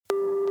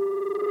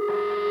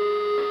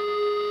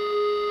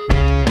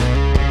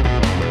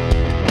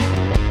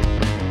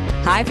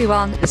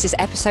everyone, this is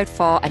episode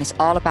 4 and it's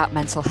all about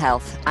mental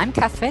health. I'm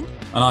Catherine.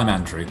 And I'm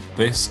Andrew.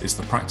 This is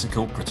the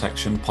Practical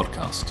Protection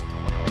Podcast.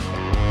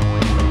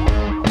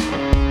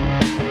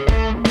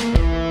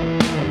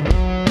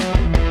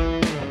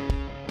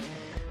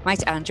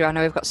 Right, Andrew, I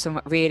know we've got some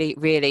really,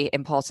 really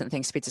important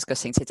things to be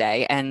discussing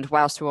today. And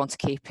whilst we want to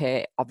keep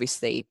it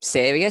obviously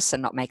serious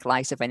and not make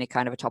light of any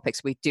kind of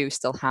topics, we do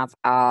still have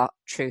our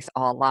truth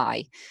or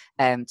lie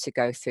to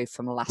go through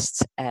from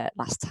last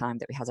time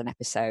that we had an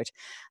episode.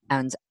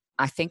 And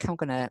I think I'm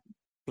going to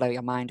blow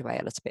your mind away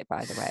a little bit,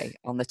 by the way,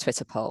 on the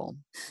Twitter poll.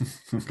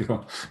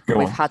 Go We've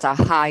on. had our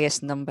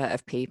highest number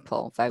of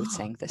people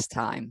voting this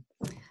time.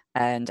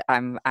 And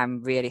I'm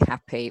really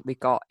happy. We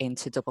got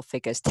into double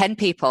figures. 10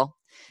 people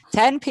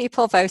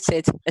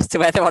voted as to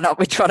whether or not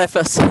which one of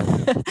us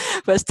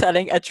was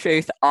telling a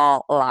truth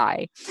or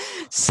lie.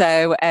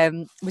 So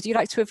would you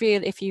like to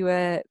reveal if you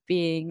were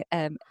being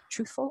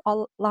truthful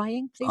or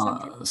lying, please,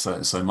 Andrew?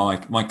 So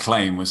my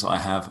claim was I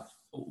have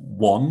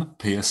one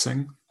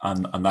piercing,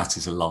 and that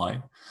is a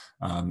lie.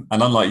 And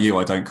unlike you,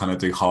 I don't kind of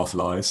do half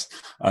lies.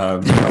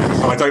 So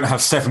I don't have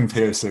 7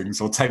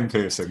 piercings or 10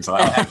 piercings.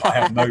 I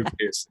have no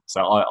piercings.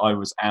 So I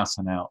was out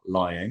and out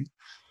lying,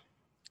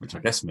 which I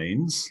guess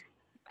means...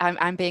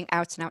 I'm being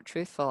out and out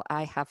truthful.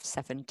 I have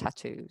 7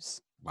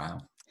 tattoos. Wow.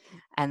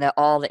 And they're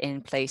all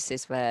in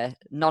places where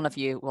none of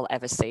you will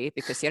ever see,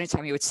 because the only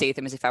time you would see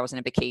them is if I was in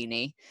a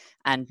bikini,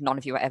 and none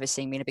of you are ever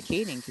seeing me in a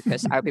bikini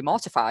because I would be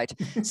mortified.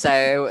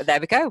 So there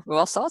we go. We're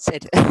all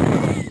sorted.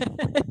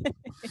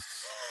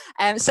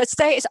 So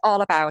today is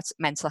all about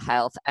mental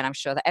health, and I'm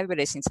sure that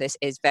everybody listening to this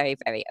is very,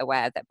 very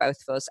aware that both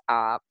of us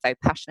are very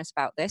passionate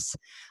about this.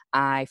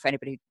 For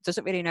anybody who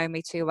doesn't really know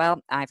me too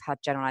well, I've had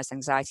generalized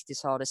anxiety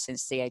disorder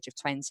since the age of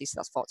 20, so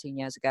that's 14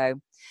 years ago.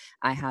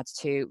 I had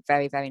 2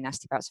 very, very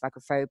nasty bouts of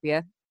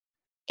agoraphobia.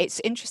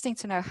 It's interesting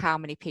to know how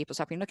many people,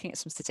 so I've been looking at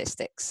some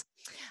statistics,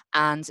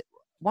 and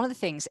one of the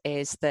things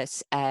is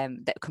that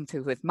that come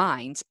through with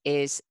Mind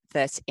is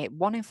that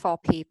 1 in 4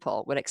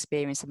 people will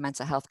experience a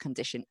mental health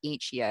condition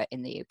each year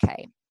in the UK.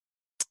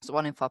 So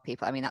 1 in 4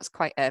 people, I mean, that's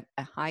quite a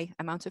high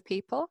amount of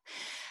people.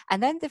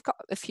 And then they've got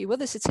a few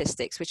other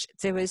statistics, which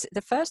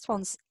the first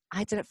ones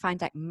I didn't find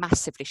like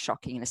massively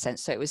shocking in a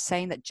sense. So it was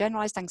saying that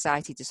generalized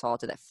anxiety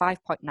disorder, that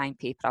 5.9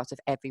 people out of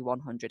every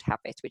 100 have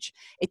it, which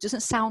it doesn't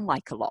sound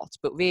like a lot,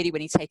 but really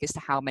when you take us to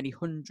how many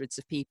hundreds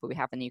of people we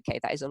have in the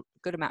UK, that is a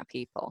good amount of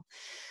people.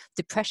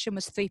 Depression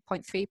was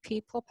 3.3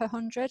 people per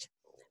 100.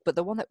 But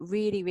the one that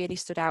really, really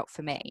stood out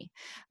for me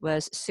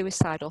was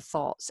suicidal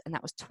thoughts. And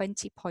that was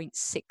 20.6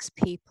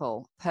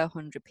 people per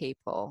 100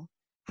 people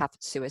have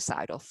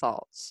suicidal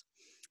thoughts.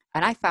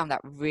 And I found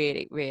that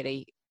really,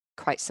 really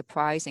quite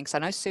surprising, because I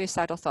know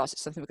suicidal thoughts,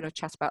 it's something we're going to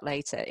chat about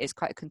later, is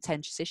quite a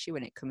contentious issue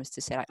when it comes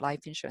to, say, like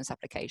life insurance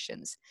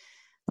applications.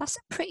 That's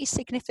a pretty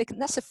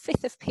significant, that's a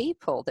fifth of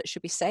people that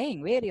should be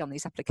saying really on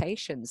these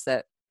applications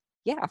that,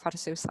 yeah, I've had a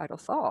suicidal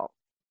thought.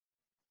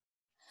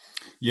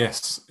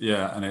 Yes,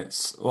 yeah, and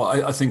it's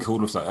I think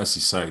all of that, as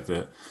you say,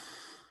 that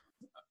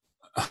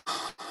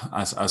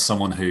as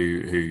someone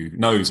who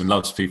knows and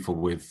loves people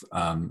with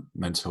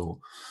mental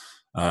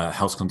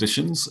health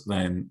conditions,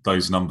 then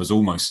those numbers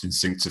almost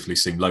instinctively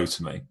seem low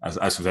to me.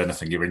 As with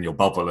anything, you're in your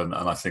bubble, and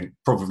I think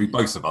probably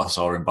both of us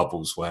are in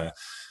bubbles where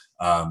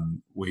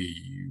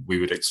we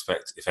would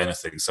expect, if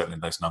anything, certainly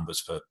those numbers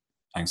for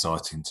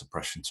anxiety and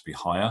depression to be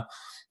higher.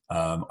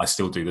 I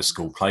still do the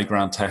school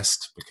playground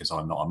test because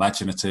I'm not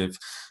imaginative.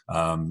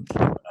 And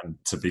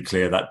to be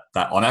clear,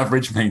 that on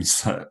average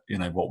means that,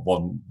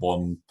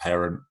 one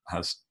parent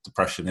has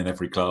depression in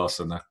every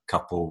class, and a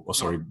couple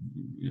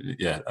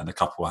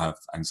have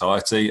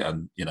anxiety.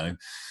 And,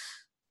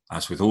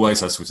 as with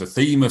the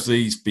theme of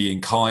these, being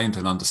kind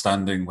and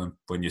understanding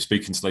when you're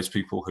speaking to those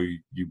people who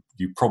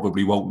you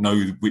probably won't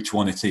know which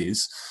one it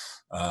is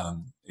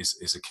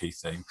a key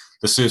thing.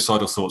 The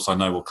suicidal thoughts I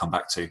know we'll come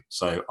back to,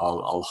 so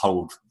I'll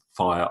hold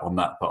fire on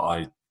that, but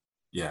I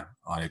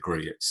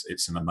agree,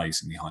 it's an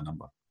amazingly high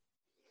number.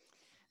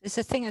 There's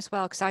a thing as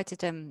well, because I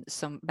did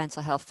some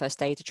mental health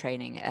first aid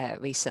training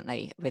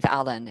recently with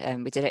Alan,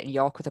 and we did it in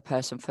York with a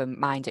person from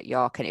Mind at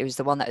York, and it was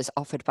the one that was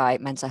offered by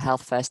Mental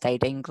Health First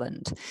Aid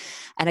England.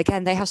 And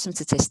again, they have some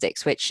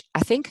statistics, which I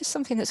think is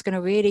something that's going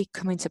to really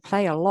come into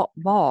play a lot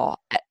more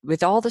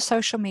with all the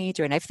social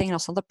media and everything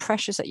else, all the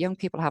pressures that young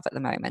people have at the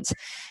moment.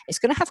 It's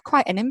going to have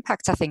quite an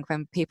impact, I think,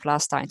 when people are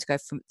starting to go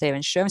from their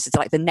insurances,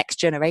 like the next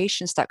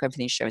generation start going for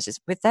the insurances.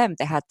 With them,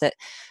 they had that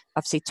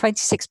obviously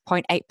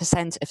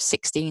 26.8% of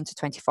 16 to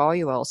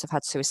 24-year-olds have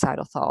had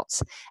suicidal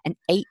thoughts, and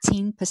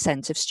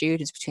 18% of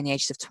students between the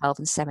ages of 12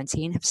 and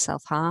 17 have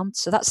self-harmed.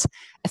 So that's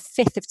a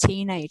fifth of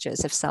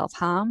teenagers have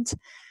self-harmed.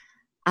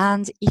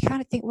 And you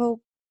kind of think, well,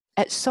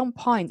 at some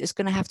point, there's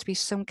going to have to be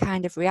some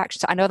kind of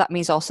reaction. I know that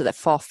means also that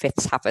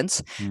 4/5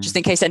 haven't, just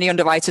in case any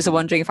underwriters are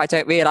wondering if I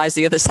don't realise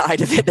the other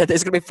side of it, that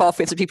there's going to be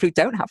 4/5 of people who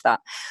don't have that.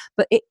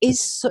 But it is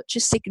such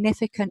a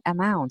significant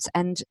amount.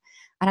 And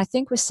I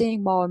think we're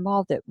seeing more and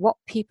more that what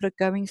people are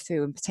going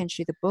through, and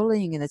potentially the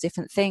bullying and the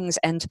different things,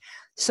 and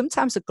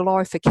sometimes the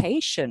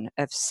glorification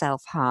of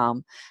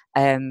self-harm,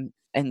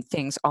 and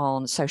things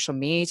on social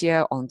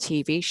media, on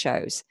TV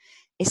shows,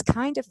 is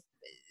kind of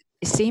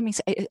seeming,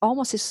 it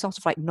almost is sort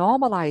of like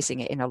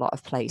normalizing it in a lot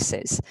of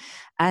places.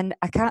 And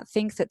I can't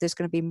think that there's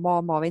going to be more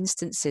and more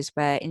instances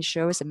where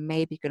insurers are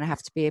maybe going to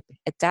have to be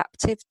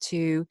adaptive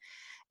to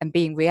and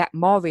being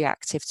more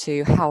reactive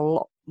to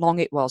how long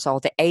it was or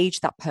the age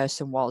that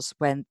person was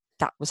when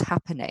that was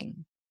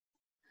happening.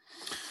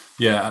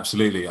 Yeah,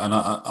 absolutely. And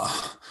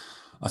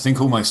I think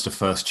almost a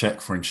first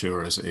check for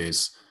insurers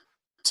is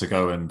to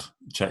go and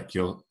check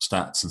your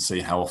stats and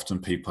see how often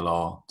people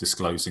are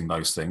disclosing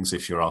those things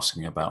if you're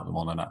asking about them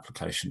on an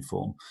application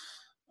form.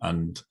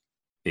 And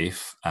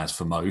if, as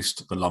for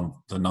most,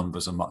 the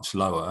numbers are much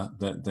lower,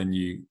 then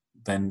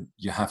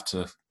you have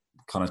to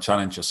kind of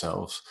challenge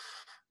yourselves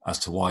as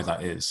to why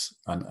that is.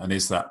 And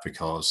is that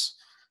because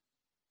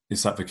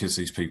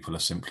these people are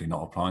simply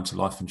not applying to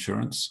life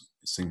insurance?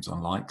 It seems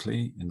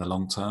unlikely in the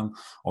long term.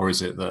 Or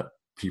is it that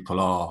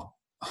people are,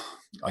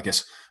 I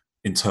guess,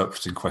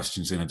 interpreting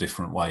questions in a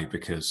different way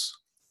because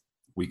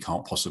we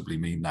can't possibly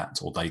mean that,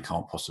 or they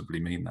can't possibly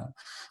mean that?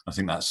 I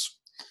think that's,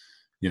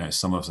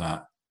 some of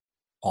that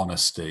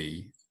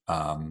honesty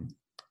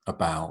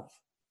about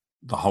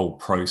the whole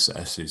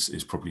process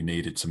is probably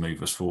needed to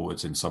move us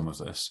forwards in some of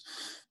this,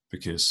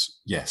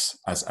 because yes,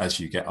 as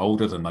you get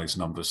older, then those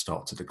numbers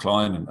start to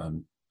decline,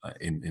 and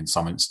in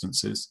some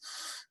instances,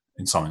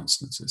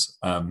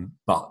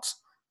 but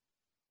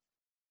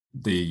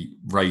the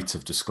rate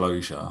of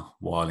disclosure,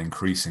 while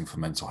increasing for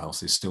mental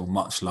health, is still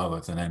much lower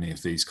than any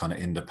of these kind of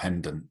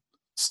independent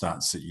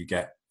stats that you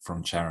get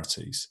from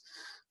charities.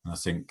 And I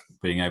think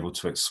being able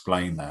to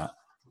explain that,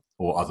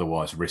 or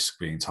otherwise risk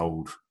being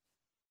told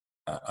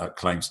at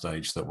claim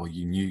stage that, well,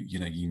 you knew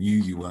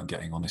you weren't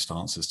getting honest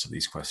answers to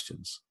these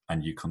questions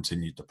and you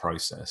continued the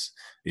process,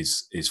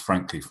 is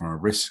frankly, from a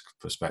risk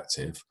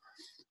perspective,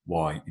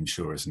 why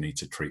insurers need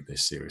to treat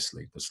this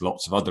seriously. There's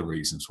lots of other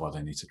reasons why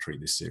they need to treat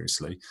this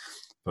seriously,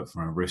 but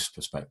from a risk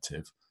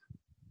perspective,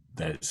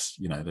 there's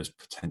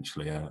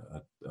potentially a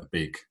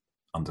big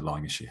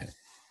underlying issue here.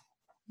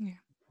 Yeah.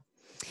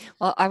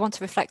 Well, I want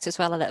to reflect as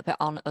well a little bit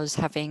on us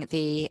having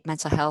the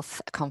mental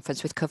health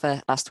conference with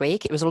Cover last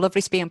week. It was a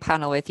lovely to be on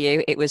panel with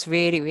you. It was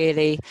really,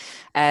 really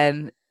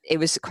it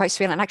was quite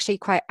surreal and actually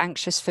quite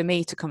anxious for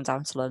me to come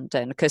down to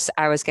London, because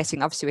I was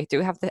getting, obviously we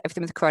do have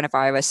everything with the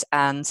coronavirus,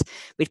 and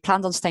we'd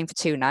planned on staying for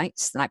 2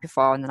 nights, the night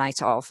before and the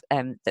night of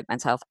the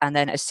mental health. And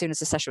then as soon as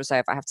the session was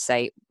over, I have to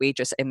say, we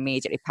just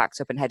immediately packed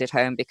up and headed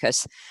home,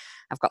 because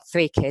I've got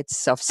 3 kids.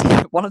 So obviously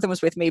one of them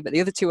was with me, but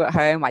the other 2 at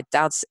home. My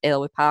dad's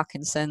ill with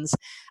Parkinson's.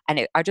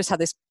 And I just had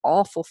this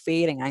awful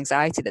feeling,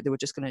 anxiety, that they were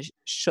just going to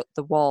shut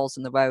the walls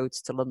and the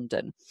roads to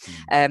London.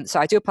 So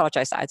I do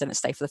apologise that I didn't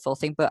stay for the full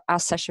thing, but our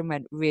session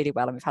went really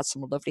well and we've had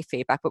some lovely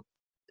feedback. But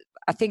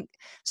I think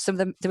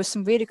there were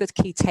some really good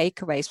key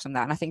takeaways from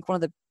that. And I think one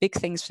of the big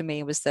things for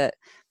me was that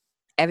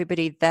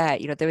everybody there,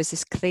 there was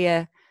this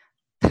clear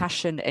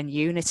passion and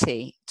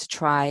unity to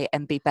try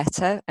and be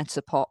better and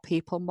support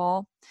people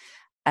more.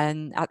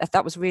 And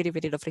that was really,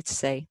 really lovely to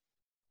see.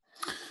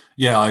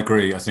 Yeah, I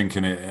agree. I think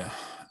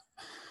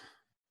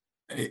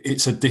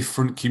it's a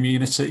different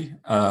community.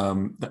 I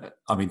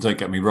mean, don't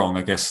get me wrong.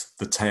 I guess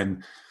the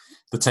 10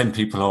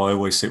 people I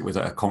always sit with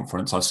at a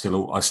conference, I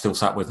still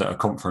sat with at a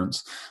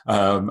conference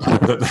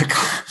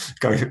that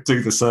go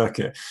do the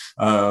circuit.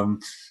 So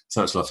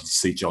it's lovely to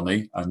see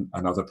Johnny and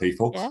other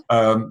people.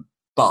 Yeah.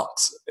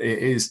 But it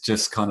is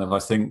just kind of, I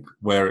think,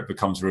 where it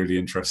becomes really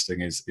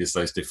interesting is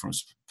those different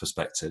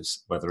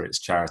perspectives, whether it's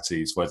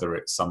charities, whether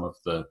it's some of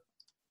the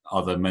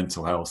other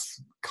mental health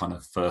kind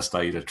of first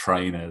aider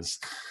trainers,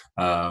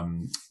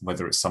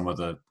 whether it's some of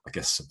the, I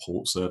guess,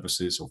 support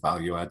services or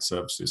value add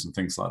services and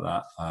things like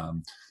that.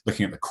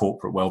 Looking at the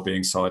corporate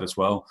wellbeing side as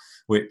well,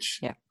 which,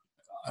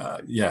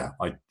 as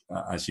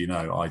you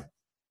know,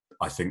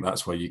 I think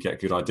that's where you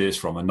get good ideas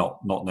from, and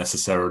not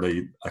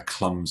necessarily a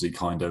clumsy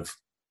kind of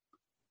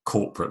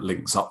corporate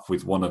links up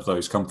with one of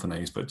those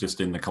companies, but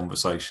just in the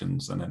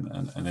conversations and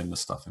in the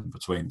stuff in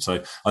between. So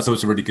I thought it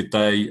was a really good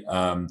day.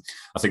 I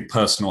think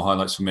personal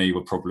highlights for me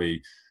were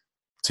probably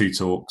 2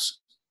 talks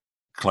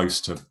close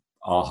to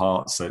our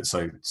hearts.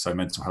 So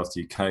Mental Health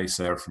UK,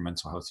 Sarah from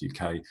Mental Health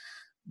UK,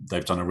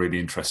 they've done a really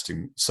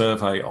interesting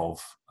survey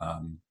of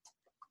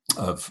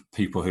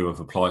people who have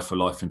applied for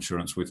life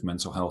insurance with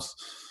mental health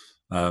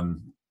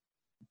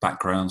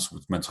backgrounds,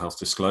 with mental health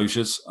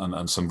disclosures,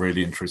 and some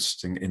really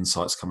interesting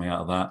insights coming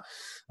out of that.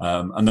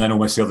 And then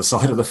almost the other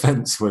side of the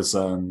fence was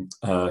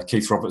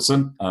Keith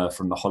Robertson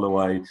from the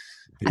Holloway.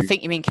 I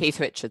think you mean Keith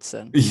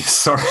Richardson. Yeah,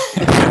 sorry.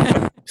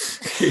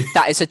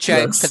 That is a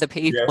joke for the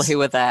people who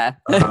were there.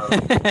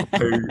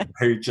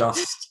 who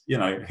just,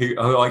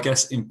 who I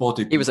guess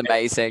embodied. He was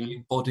amazing. He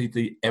embodied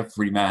the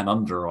everyman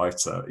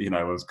underwriter.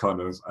 Was kind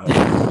of.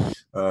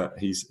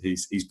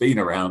 He's been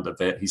around a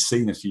bit. He's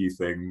seen a few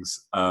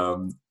things,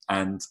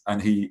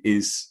 and he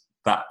is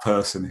that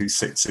person who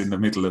sits in the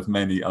middle of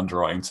many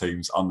underwriting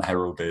teams,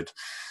 unheralded,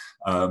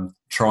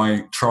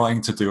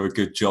 trying to do a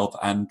good job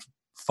and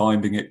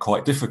finding it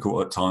quite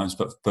difficult at times,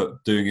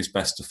 but doing his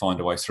best to find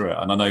a way through it.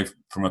 And I know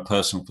from a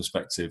personal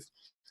perspective,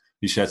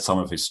 he shared some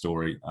of his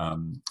story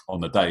on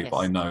the day, but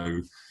I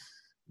know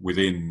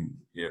within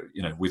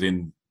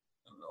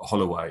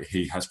Holloway,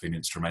 he has been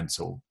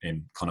instrumental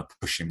in kind of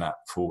pushing that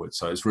forward.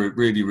 So it's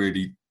really,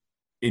 really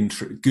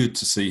good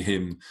to see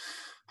him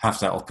have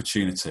that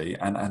opportunity.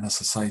 And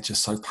as I say,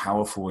 just so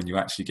powerful when you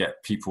actually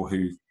get people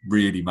who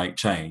really make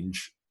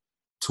change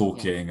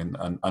talking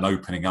and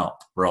opening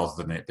up, rather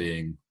than it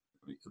being,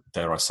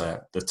 dare I say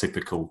it, the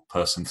typical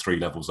person 3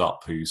 levels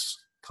up who's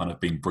kind of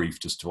been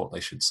briefed as to what they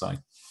should say.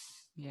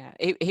 Yeah,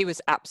 he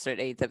was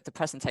absolutely, the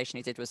presentation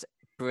he did was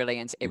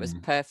brilliant. It was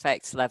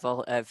perfect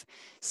level of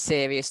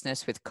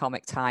seriousness with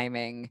comic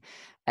timing,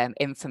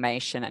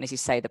 information. And as you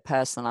say, the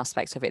personal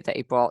aspect of it that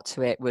he brought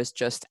to it was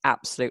just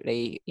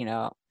absolutely,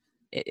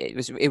 it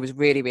was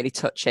really, really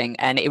touching.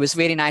 And it was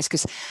really nice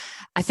because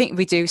I think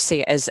we do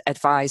see it as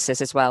advisors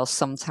as well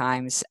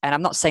sometimes. And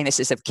I'm not saying this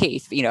is of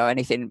Keith,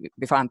 anything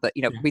beforehand, but,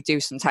 we do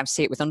sometimes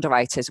see it with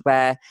underwriters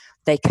where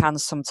they can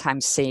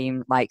sometimes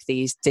seem like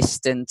these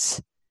distant,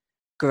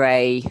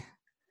 grey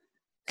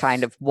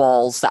kind of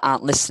walls that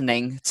aren't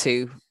listening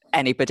to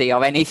anybody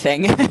or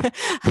anything.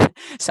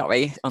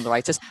 Sorry,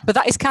 underwriters, but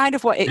that is kind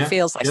of what it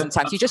feels like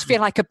sometimes. You just feel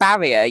like a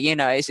barrier,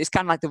 it's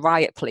kind of like the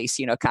riot police,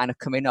 kind of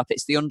coming up.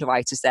 It's the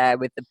underwriters there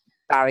with the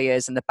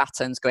barriers and the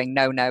batons going,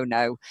 no, we're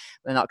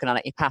not going to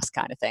let you pass,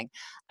 kind of thing.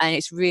 And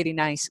it's really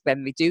nice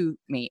when we do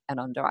meet an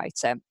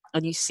underwriter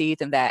and you see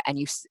them there, and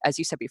you, as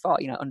you said before,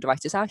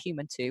 underwriters are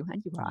human too,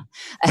 and you are.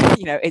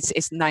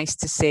 It's nice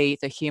to see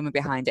the human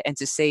behind it, and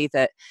to see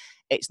that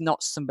it's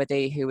not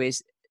somebody who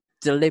is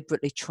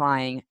deliberately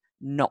trying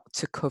not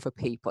to cover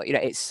people.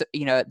 It's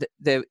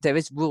there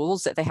is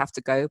rules that they have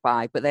to go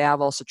by, but they are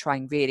also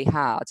trying really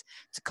hard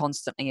to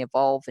constantly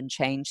evolve and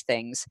change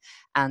things,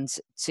 and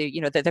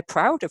to they're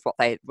proud of what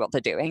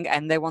they're doing,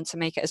 and they want to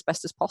make it as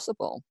best as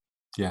possible.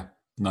 Yeah.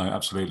 No,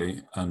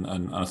 absolutely,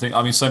 and I think,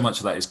 I mean, so much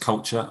of that is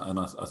culture, and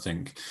I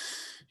think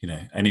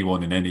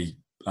anyone in any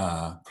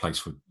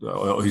place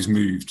who's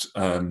moved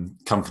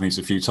companies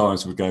a few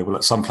times would go, well,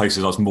 at some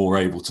places I was more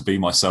able to be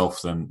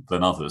myself than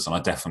others, and I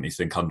definitely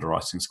think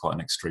underwriting is quite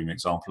an extreme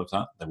example of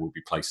that. There will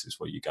be places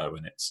where you go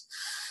and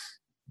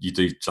you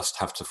do just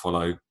have to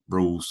follow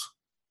rules,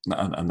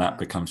 and that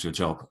becomes your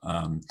job.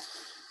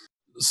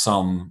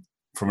 Some,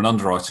 from an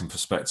underwriting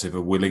perspective,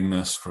 a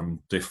willingness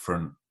from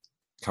different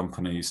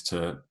companies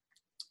to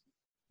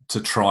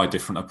try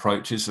different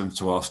approaches and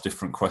to ask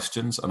different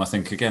questions. And I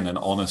think, again, an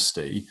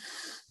honesty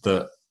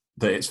that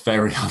it's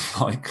very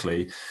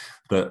unlikely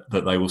that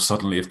they will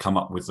suddenly have come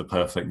up with the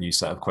perfect new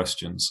set of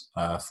questions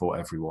for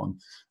everyone.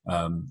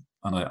 And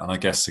I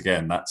guess,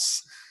 again,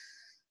 that's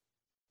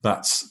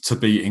to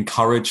be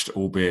encouraged,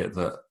 albeit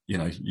that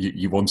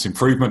you want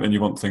improvement and you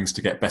want things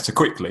to get better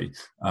quickly.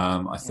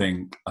 I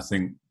think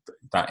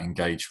that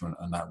engagement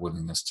and that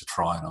willingness to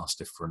try and ask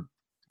different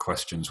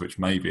questions, which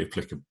may be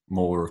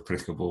more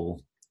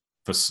applicable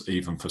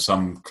even for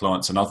some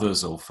clients and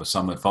others, or for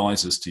some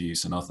advisors to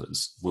use and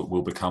others,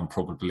 will become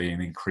probably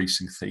an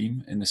increasing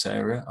theme in this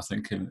area, I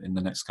think, in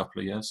the next couple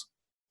of years.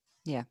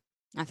 Yeah,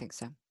 I think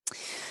so.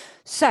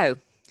 So,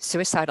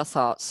 suicidal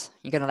thoughts.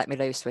 You're going to let me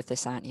loose with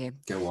this, aren't you?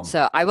 Go on.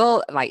 So I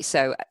will,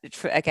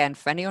 again,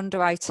 for any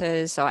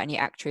underwriters or any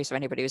actuaries or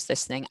anybody who's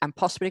listening, I'm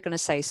possibly going to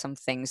say some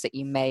things that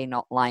you may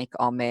not like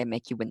or may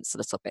make you wince a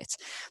little bit.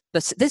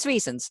 But there's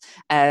reasons.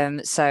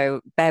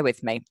 So bear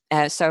with me.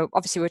 So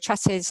obviously we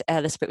chatted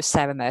a little bit with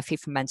Sarah Murphy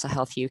from Mental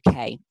Health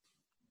UK.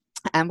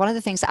 And one of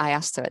the things that I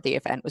asked her at the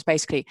event was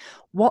basically,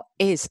 what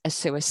is a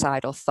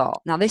suicidal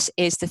thought? Now, this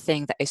is the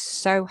thing that is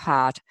so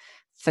hard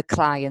for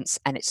clients,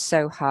 and it's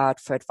so hard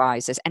for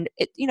advisors. And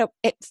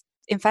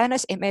in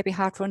fairness, it may be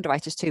hard for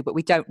underwriters too, but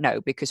we don't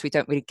know, because we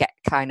don't really get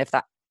kind of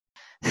that.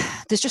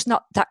 There's just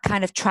not that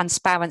kind of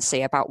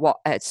transparency about what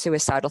a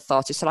suicidal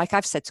thought is. So like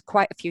I've said to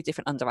quite a few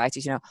different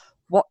underwriters,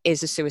 what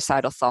is a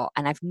suicidal thought?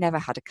 And I've never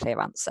had a clear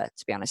answer,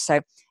 to be honest.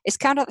 So it's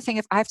kind of the thing,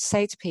 if I have to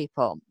say to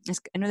people,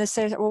 and they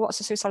say, well, what's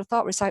a suicidal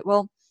thought? It's like,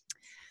 well,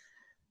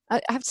 I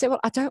have to say, well,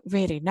 I don't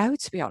really know,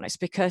 to be honest,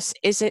 because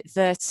is it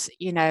that,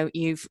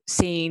 you've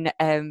seen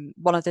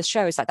one of the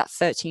shows, like that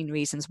 13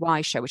 Reasons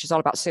Why show, which is all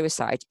about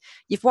suicide.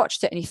 You've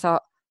watched it and you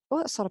thought, oh,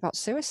 that's all about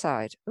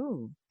suicide.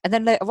 Ooh. And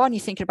then later on,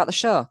 you're thinking about the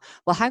show.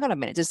 Well, hang on a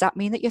minute. Does that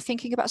mean that you're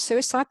thinking about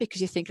suicide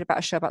because you're thinking about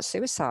a show about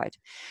suicide?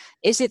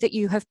 Is it that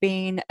you have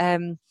been,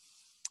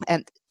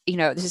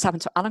 this has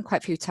happened to Alan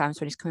quite a few times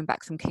when he's coming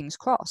back from King's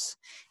Cross.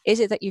 Is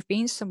it that you've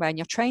been somewhere and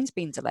your train's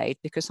been delayed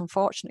because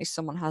unfortunately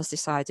someone has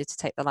decided to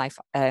take their life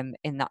in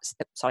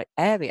that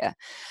area?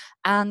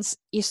 And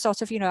you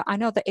sort of, I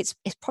know that it's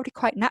probably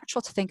quite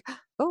natural to think,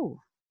 oh,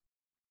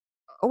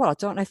 well, I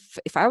don't know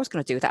if I was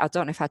going to do that. I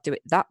don't know if I'd do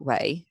it that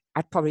way.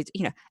 I'd probably,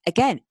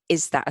 again,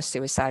 is that a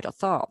suicidal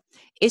thought?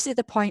 Is it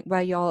the point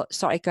where you're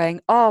sort of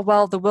going, oh,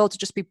 well, the world would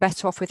just be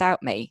better off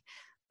without me?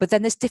 But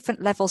then there's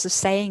different levels of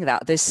saying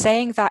that. There's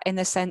saying that in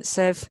the sense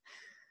of,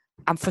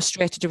 I'm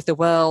frustrated with the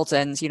world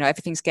and,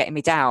 everything's getting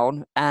me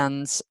down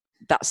and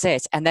that's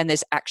it. And then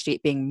there's actually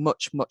it being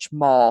much, much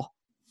more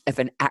of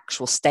an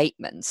actual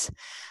statement.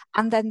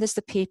 And then there's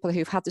the people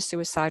who've had the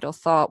suicidal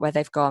thought where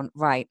they've gone,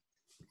 right,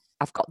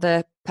 I've got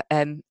the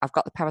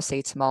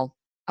paracetamol,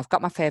 I've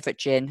got my favourite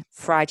gin,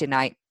 Friday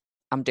night,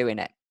 I'm doing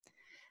it.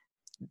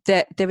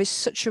 There is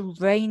such a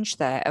range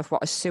there of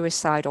what a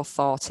suicidal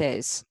thought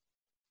is.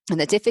 And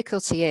the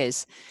difficulty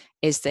is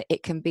that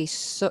it can be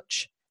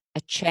such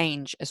a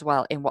change as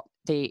well in what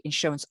the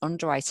insurance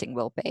underwriting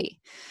will be.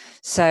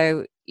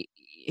 So,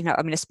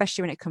 I mean,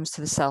 especially when it comes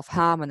to the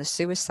self-harm and the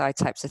suicide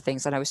types of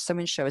things, I know with some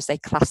insurers, they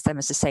class them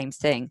as the same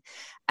thing.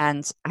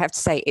 And I have to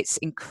say, as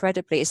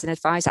an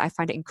advisor, I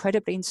find it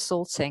incredibly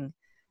insulting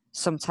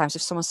sometimes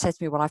if someone says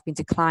to me, well, I've been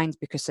declined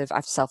because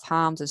I've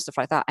self-harmed and stuff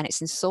like that. And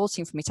it's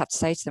insulting for me to have to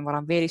say to them, well,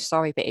 I'm really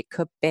sorry, but it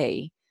could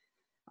be,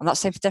 I'm not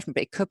saying for definite,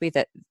 but it could be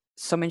that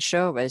some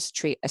insurers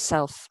treat a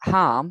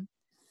self-harm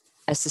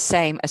as the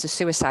same as a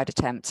suicide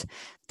attempt.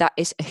 That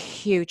is a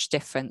huge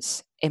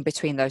difference in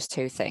between those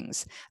two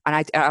things.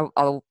 And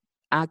I'll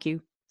argue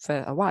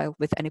for a while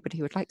with anybody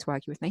who would like to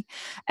argue with me,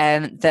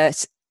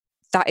 that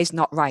is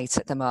not right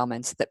at the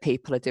moment, that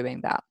people are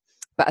doing that.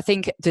 But I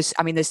think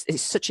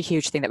it's such a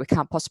huge thing that we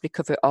can't possibly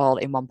cover it all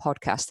in one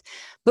podcast.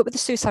 But with the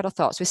suicidal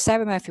thoughts, with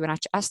Sarah Murphy, when I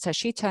asked her,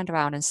 she turned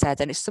around and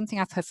said, and it's something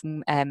I've heard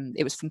from,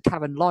 it was from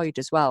Karen Lloyd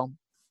as well,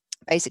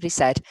 basically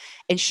said,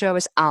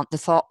 insurers aren't the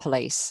thought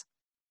police.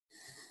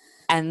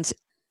 And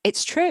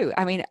it's true.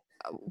 I mean,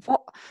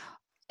 what,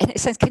 in a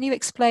sense, can you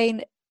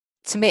explain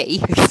to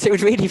me, because it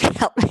would really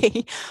help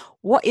me,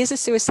 what is a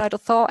suicidal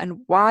thought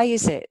and why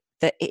is it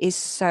that it is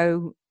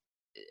so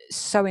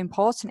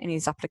important in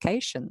these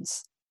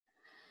applications?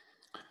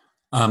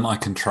 I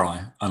can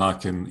try, and I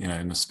can,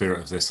 in the spirit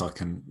of this, I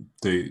can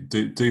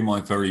do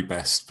my very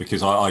best,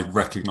 because I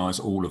recognise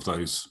all of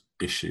those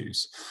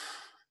issues.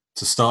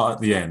 To start at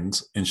the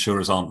end,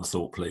 insurers aren't the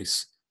thought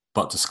police,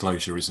 but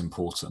disclosure is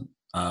important.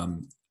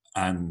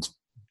 And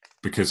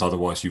because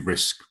otherwise you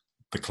risk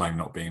the claim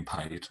not being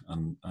paid,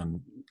 and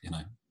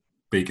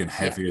big and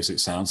heavy as it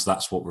sounds,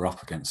 that's what we're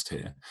up against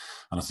here.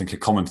 And I think a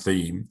common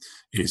theme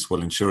is,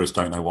 well, insurers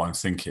don't know what I'm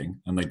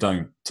thinking, and they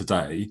don't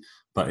today,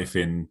 but if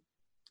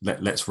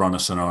let's run a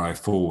scenario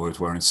forward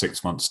where in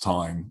 6 months'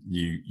 time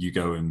you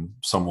go and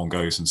someone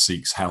goes and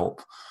seeks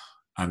help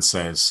and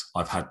says,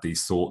 I've had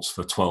these thoughts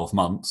for 12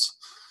 months,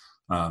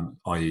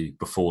 i.e.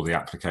 before the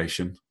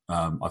application.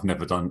 I've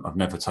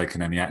never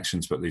taken any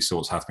actions, but these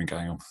thoughts have been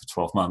going on for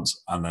 12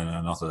 months. And then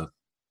another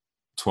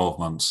 12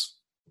 months,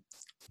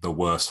 the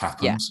worst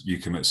happens, you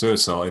commit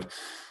suicide.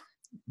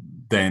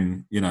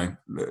 Then,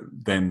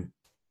 then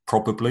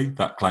probably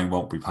that claim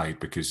won't be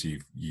paid because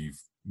you've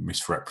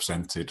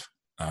misrepresented,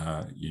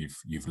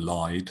 you've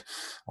lied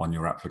on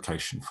your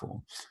application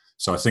form.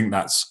 So I think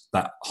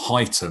that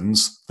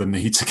heightens the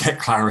need to get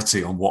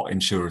clarity on what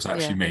insurers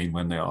actually mean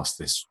when they ask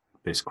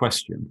this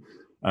question.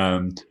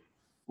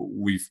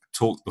 We've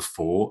talked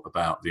before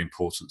about the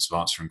importance of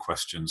answering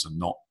questions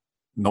and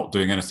not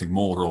doing anything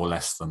more or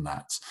less than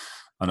that.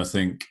 And I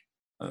think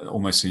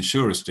almost the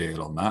insurer's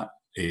deal on that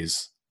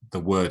is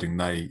the wording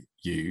they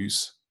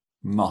use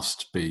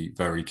must be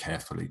very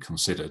carefully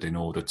considered in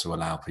order to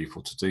allow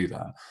people to do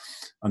that.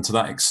 And to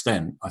that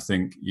extent, I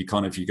think you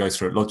go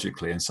through it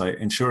logically and say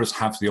insurers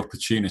have the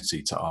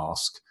opportunity to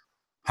ask,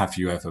 have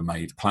you ever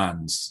made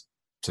plans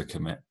to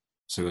commit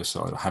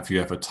suicide? Have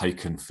you ever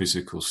taken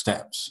physical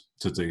steps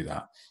to do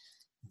that?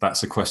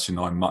 That's a question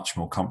I'm much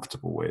more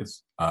comfortable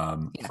with,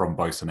 from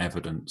both an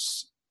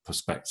evidence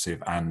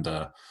perspective and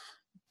a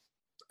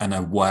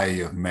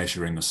way of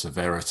measuring the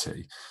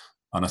severity.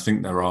 And I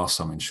think there are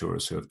some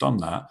insurers who have done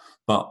that,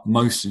 but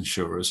most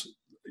insurers,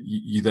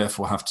 you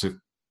therefore have to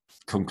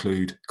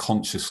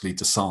consciously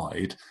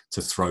decide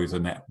to throw the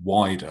net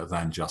wider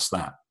than just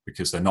that,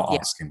 because they're not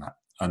asking that.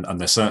 And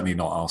they're certainly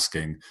not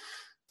asking,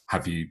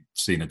 have you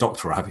seen a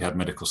doctor or have you had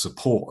medical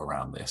support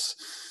around this?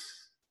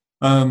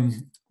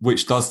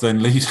 Which does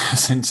then lead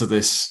us into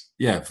this,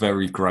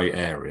 very grey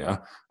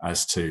area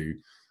as to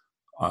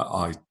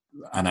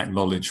an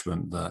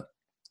acknowledgement that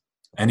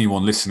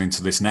anyone listening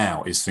to this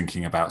now is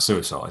thinking about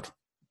suicide.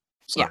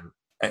 So,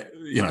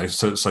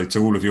 so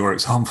to all of your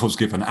examples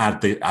given,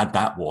 add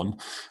that one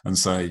and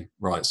say,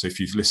 right, so if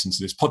you've listened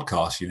to this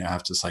podcast, you now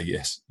have to say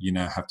yes. You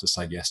now have to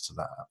say yes to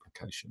that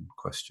application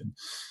question.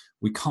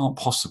 We can't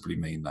possibly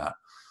mean that.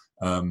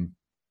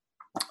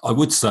 I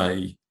would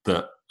say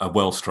that a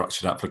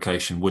well-structured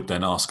application would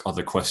then ask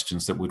other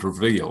questions that would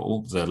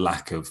reveal the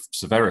lack of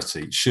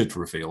severity, should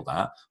reveal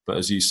that. But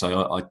as you say,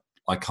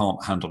 I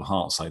can't hand on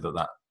heart say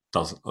that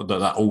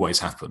always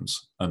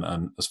happens,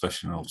 and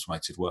especially in an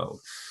automated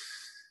world.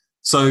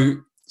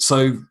 So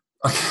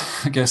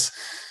I guess,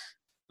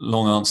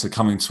 long answer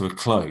coming to a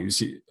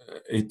close,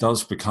 it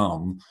does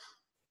become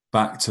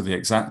back to the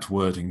exact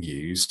wording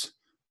used,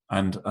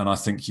 and I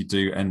think you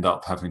do end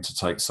up having to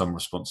take some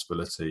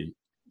responsibility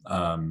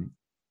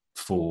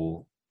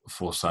for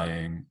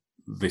saying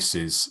this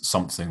is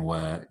something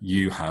where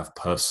you have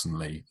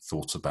personally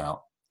thought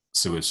about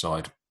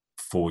suicide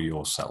for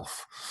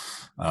yourself,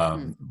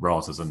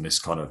 rather than this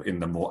kind of in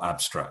the more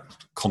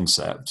abstract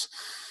concept.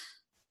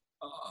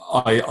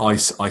 I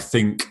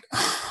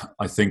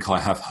think I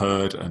have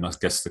heard, and I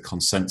guess the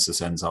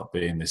consensus ends up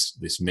being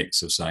this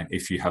mix of saying,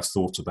 if you have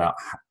thought about,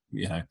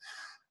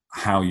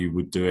 how you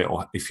would do it,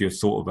 or if you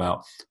thought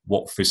about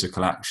what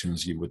physical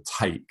actions you would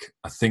take.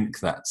 I think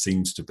that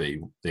seems to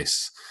be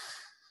this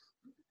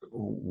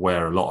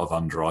where a lot of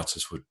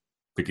underwriters would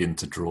begin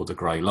to draw the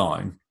grey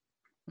line.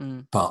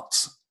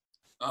 But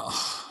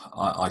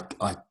I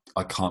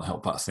can't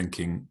help but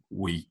thinking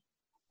we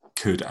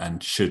could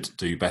and should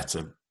do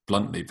better,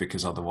 bluntly,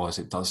 because otherwise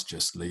it does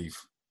just leave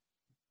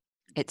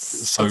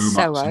so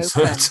much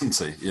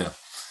uncertainty. Yeah.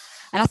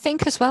 And I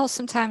think as well,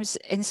 sometimes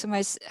in some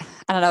ways,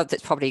 and I know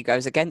that probably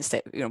goes against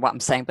it, what I'm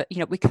saying, but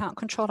we can't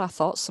control our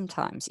thoughts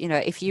sometimes.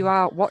 If you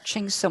are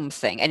watching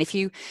something, and if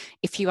you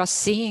are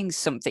seeing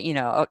something,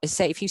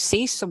 say if you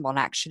see someone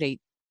actually,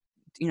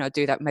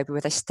 do that, maybe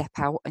where they step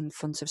out in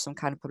front of some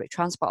kind of public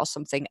transport or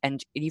something,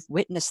 and you've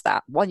witnessed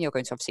that, one, you're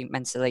going to obviously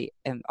mentally,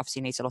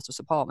 obviously needs a lot of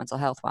support, mental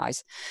health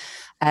wise,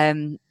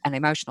 and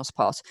emotional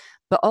support.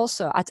 But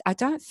also, I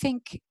don't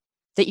think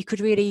that you could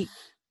really.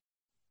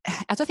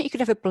 I don't think you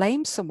could ever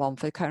blame someone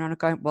for going on and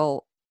going,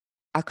 well,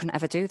 I couldn't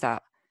ever do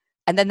that.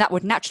 And then that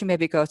would naturally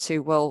maybe go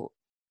to, well,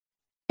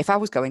 if I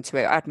was going to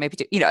it, I'd maybe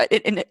do,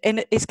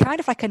 and it's kind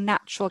of like a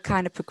natural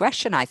kind of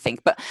progression, I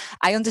think. But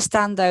I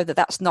understand, though, that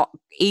that's not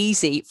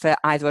easy for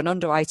either an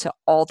underwriter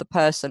or the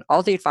person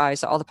or the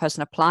advisor or the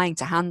person applying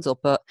to handle.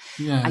 But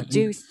I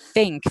do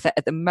think that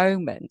at the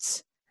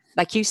moment,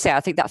 like you say, I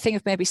think that thing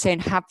of maybe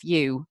saying, have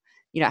you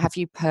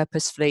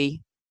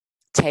purposefully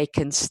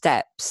taken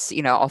steps,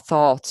 or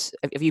thought,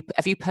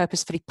 have you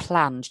purposefully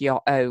planned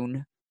your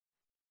own,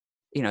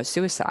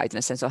 suicide in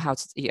a sense, or how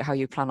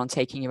you plan on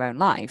taking your own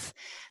life,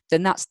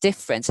 then that's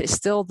different. It's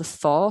still the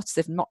thoughts,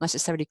 they've not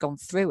necessarily gone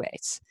through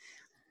it,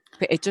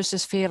 but it does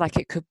just feel like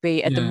it could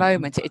be, at the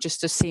moment, it just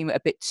does seem a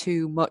bit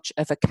too much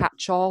of a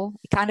catch-all.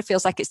 It kind of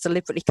feels like it's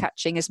deliberately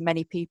catching as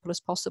many people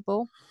as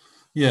possible.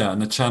 Yeah, and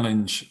the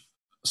challenge,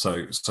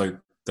 so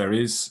there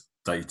is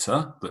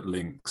data that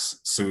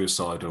links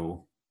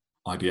suicidal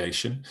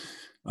ideation,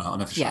 I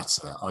never should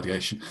say that,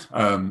 ideation,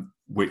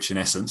 which in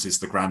essence is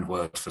the grand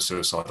word for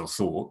suicidal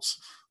thoughts,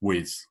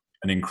 with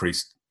an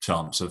increased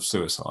chance of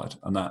suicide.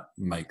 And that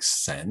makes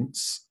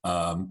sense,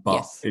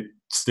 but it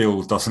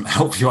still doesn't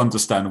help you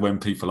understand, when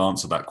people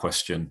answer that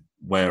question,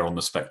 where on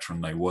the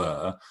spectrum they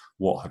were,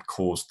 what had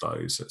caused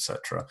those,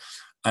 etc.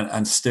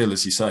 And still,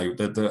 as you say,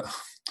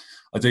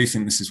 I do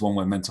think this is one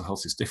where mental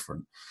health is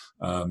different,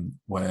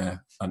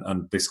 where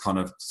and this kind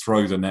of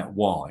throw the net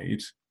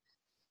wide.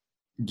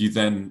 You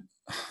then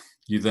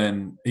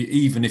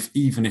even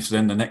if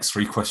then the next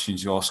three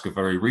questions you ask are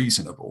very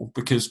reasonable,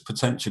 because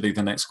potentially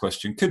the next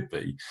question could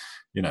be,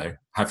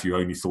 have you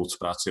only thought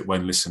about it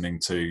when listening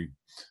to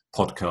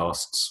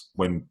podcasts,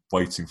 when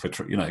waiting for,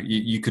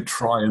 you could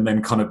try and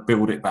then kind of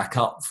build it back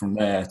up from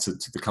there to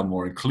become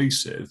more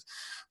inclusive.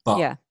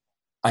 But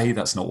A,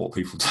 that's not what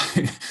people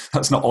do.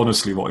 That's not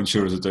honestly what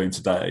insurers are doing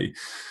today.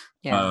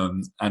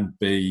 And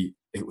B,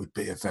 it would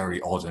be a very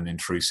odd and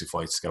intrusive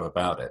way to go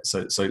about it.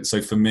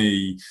 So for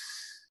me,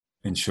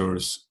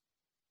 insurers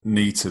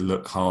need to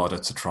look harder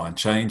to try and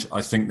change.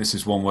 I think this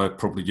is one where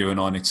probably you and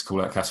I need to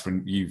call out,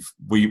 Catherine.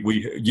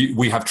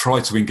 We have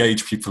tried to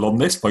engage people on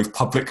this, both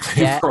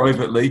publicly and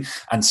privately,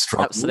 and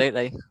struggled.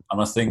 Absolutely. And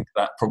I think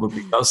that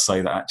probably does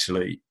say that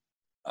actually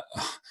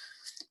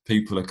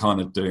people are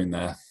kind of doing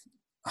their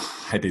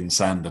head in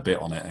sand a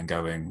bit on it and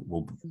going,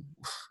 well,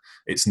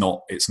 it's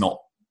not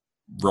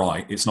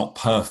right, it's not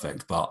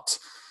perfect, but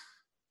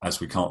as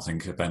we can't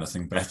think of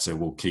anything better,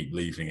 we'll keep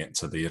leaving it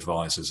to the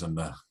advisors and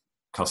the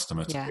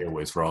customer to deal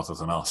with rather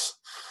than us.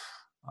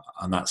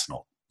 And that's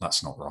not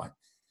right.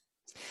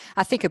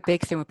 I think a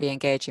big thing would be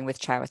engaging with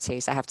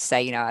charities. I have to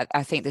say,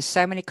 I think there's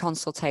so many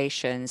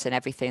consultations and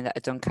everything that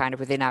are done kind of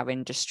within our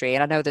industry.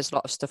 And I know there's a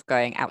lot of stuff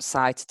going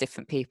outside to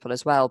different people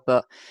as well,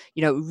 but,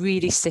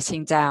 really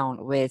sitting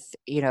down with,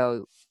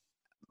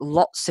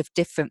 lots of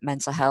different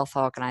mental health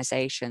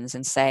organizations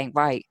and saying,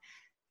 right,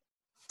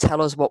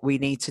 tell us what we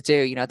need to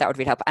do, that would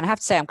really help. And I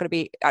have to say,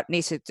 I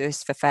need to do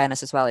this for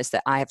fairness as well, is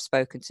that I have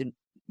spoken to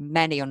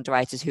many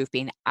underwriters who've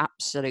been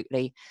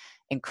absolutely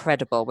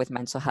incredible with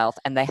mental health,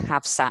 and they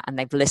have sat and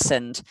they've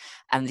listened,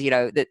 and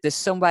there's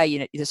somewhere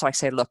just like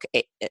say, look,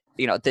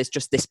 there's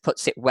just, this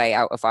puts it way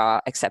out of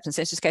our acceptance.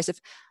 It's just a case of,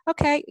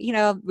 okay,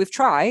 we've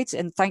tried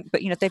and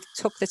but they've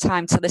took the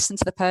time to listen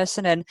to the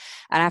person, and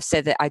I have to say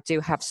that I do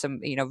have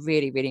some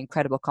really, really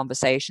incredible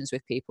conversations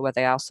with people where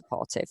they are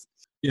supportive.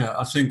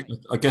 Yeah,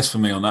 I guess for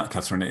me on that,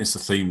 Catherine, it is the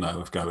theme though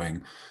of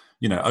going,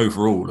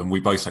 overall, and we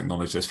both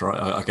acknowledge this, right?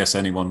 I guess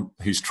anyone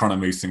who's trying to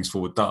move things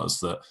forward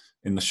does, that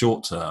in the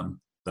short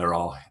term, there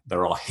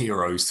are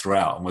heroes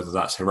throughout, and whether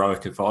that's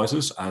heroic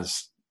advisors,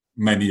 as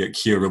many at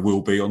Cura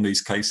will be on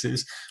these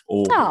cases,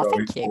 or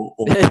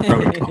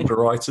heroic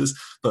underwriters.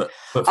 But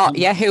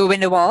who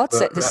win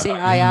awards at the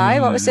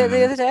CII? What was it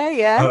the other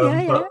day?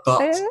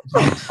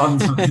 But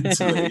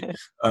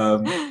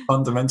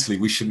fundamentally,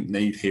 we shouldn't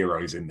need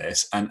heroes in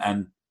this,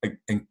 and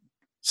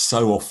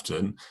so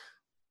often,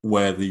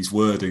 where these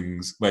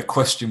wordings, where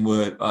question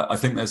word, I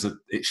think it's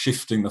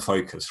shifting the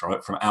focus,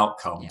 right, from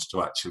outcomes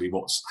to actually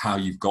how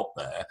you've got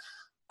there,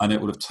 and it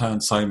would have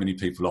turned so many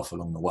people off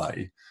along the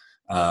way.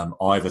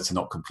 either to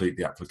not complete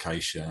the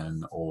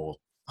application or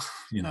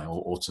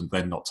or to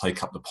then not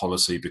take up the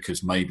policy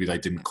because maybe they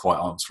didn't quite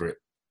answer it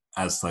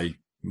as they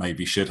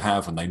maybe should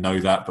have, and they know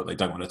that, but they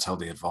don't want to tell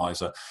the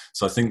advisor.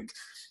 So I think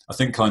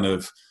kind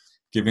of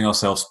giving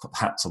ourselves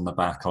pats on the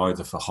back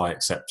either for high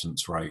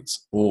acceptance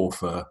rates or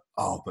for,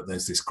 but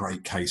there's this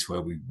great case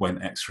where we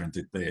went extra and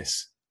did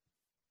this,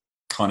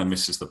 kind of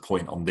misses the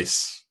point on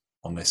this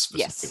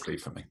specifically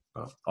for me.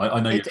 But I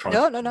know you're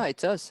trying. No, it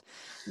does.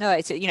 No,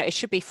 it's it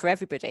should be for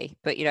everybody,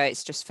 but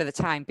it's just for the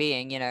time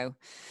being.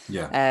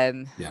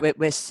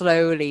 We're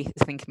slowly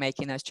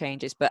making those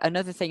changes. But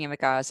another thing in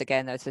regards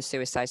again though to the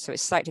suicide, so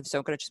it's slightly. So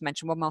I'm going to just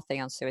mention one more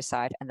thing on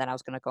suicide, and then I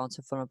was going to go on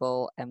to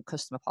vulnerable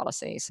customer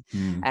policies,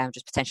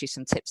 just potentially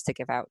some tips to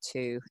give out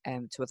to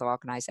other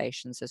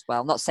organisations as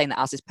well. I'm not saying that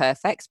ours is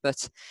perfect,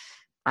 but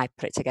I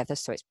put it together,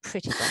 so it's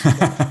pretty good.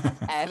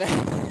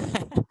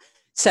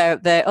 So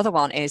the other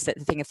one is that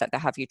the thing of that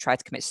have you tried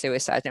to commit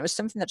suicide? And it was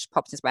something that just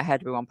popped into my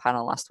head with one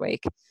panel last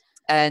week.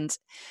 And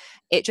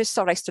it just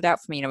sort of stood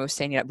out for me. We were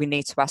saying, we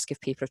need to ask if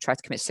people have tried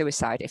to commit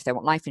suicide, if they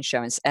want life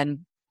insurance. And,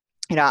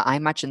 I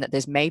imagine that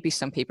there's maybe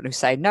some people who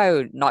say,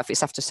 no, not if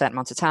it's after a certain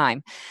amount of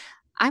time.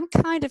 I'm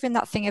kind of in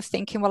that thing of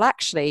thinking, well,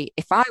 actually,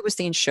 if I was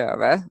the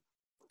insurer,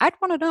 I'd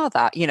want to know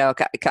that,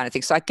 kind of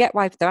thing. So I get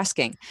why they're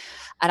asking.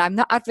 And I'm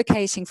not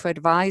advocating for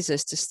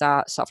advisors to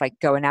start sort of like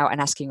going out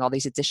and asking all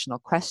these additional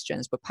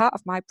questions. But part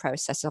of my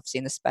process, obviously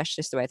in the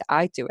specialist, the way that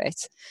I do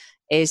it,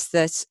 is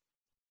that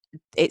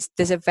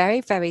there's a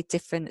very, very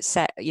different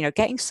set,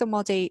 getting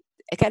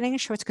an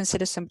insurer to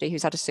consider somebody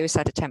who's had a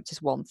suicide attempt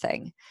is one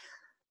thing.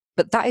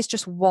 But that is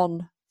just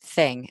one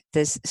thing.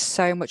 There's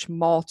so much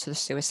more to the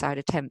suicide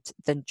attempt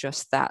than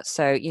just that.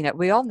 So,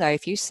 we all know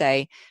if you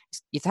say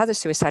you've had a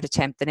suicide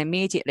attempt, then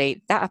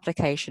immediately that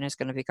application is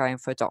going to be going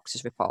for a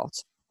doctor's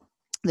report.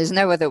 There's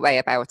no other way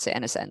about it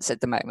in a sense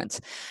at the moment.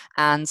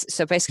 And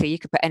so basically you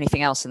could put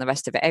anything else in the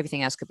rest of it.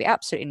 Everything else could be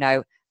absolutely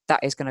no. That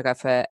is going to go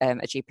for a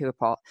GP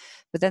report.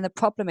 But then the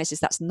problem is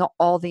that's not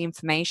all the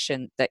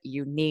information that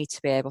you need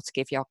to be able to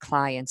give your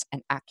client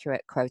an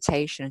accurate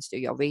quotation and to do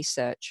your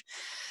research.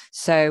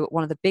 So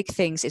one of the big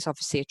things is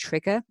obviously a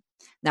trigger.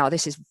 Now,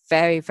 this is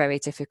very, very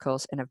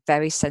difficult and a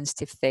very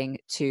sensitive thing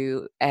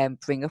to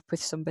bring up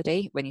with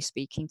somebody when you're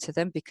speaking to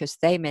them, because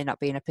they may not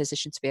be in a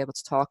position to be able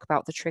to talk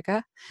about the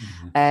trigger,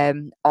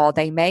 or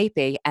they may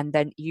be, and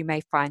then you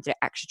may find it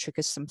actually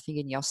triggers something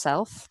in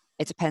yourself.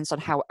 It depends on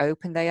how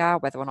open they are,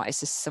 whether or not it's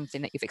just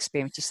something that you've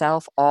experienced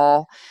yourself,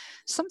 or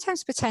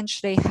sometimes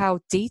potentially how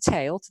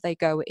detailed they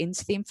go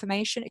into the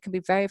information. It can be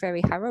very,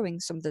 very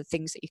harrowing, some of the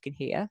things that you can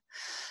hear.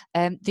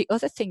 The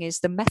other thing is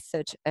the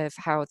method of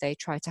how they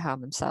try to harm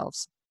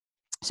themselves.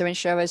 So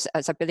insurers,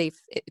 as I believe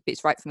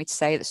it's right for me to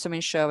say, that some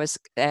insurers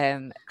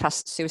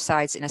class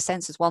suicides in a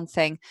sense as one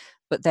thing,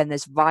 but then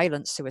there's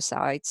violent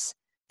suicides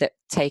that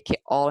take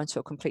it all into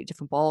a completely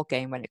different ball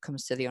game when it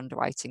comes to the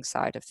underwriting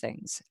side of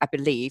things. I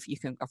believe, you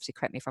can obviously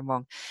correct me if I'm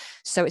wrong.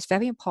 So it's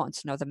very important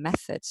to know the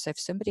method. So if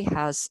somebody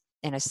has,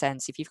 in a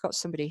sense, if you've got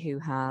somebody who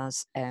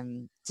has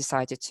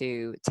decided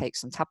to take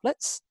some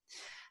tablets,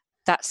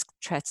 that's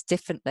treated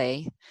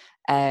differently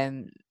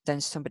than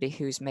somebody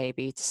who's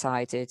maybe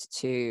decided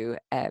to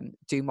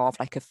do more of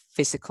like a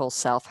physical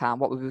self-harm,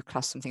 what we would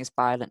class something as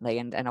violently,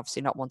 and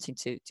obviously not wanting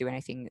to do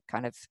anything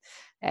kind of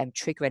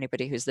trigger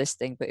anybody who's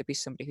listening, but it'd be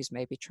somebody who's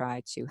maybe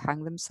tried to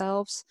hang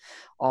themselves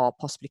or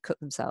possibly cut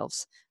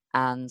themselves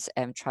and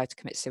try to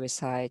commit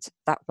suicide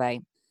that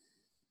way.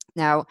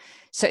 Now,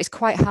 so it's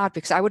quite hard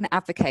because I wouldn't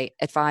advocate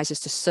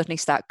advisors to suddenly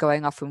start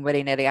going off and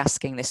willy-nilly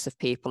asking this of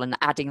people and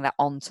adding that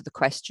onto the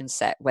question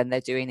set when they're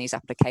doing these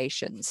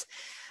applications.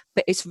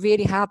 But it's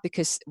really hard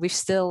because we've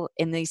still,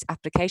 in these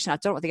applications, I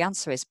don't know what the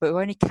answer is, but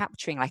we're only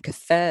capturing like a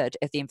third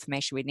of the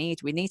information we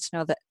need. We need to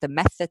know that the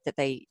method that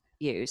they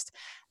used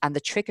and the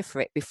trigger for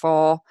it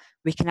before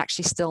we can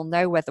actually still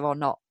know whether or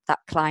not that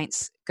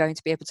client's going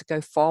to be able to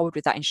go forward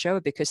with that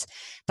insurer, because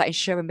that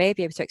insurer may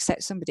be able to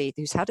accept somebody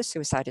who's had a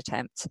suicide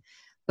attempt.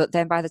 But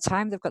then by the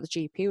time they've got the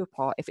GP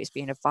report, if it's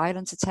been a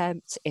violent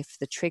attempt, if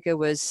the trigger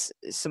was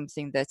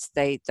something that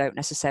they don't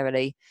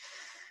necessarily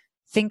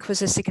think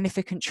was a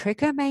significant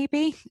trigger,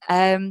 maybe,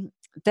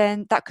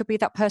 then that could be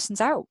that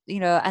person's out,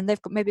 and they've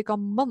maybe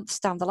gone months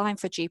down the line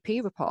for a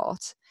GP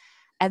report.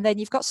 And then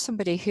you've got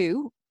somebody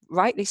who,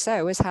 rightly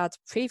so, has had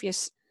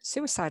previous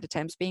suicide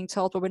attempts being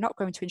told, well, we're not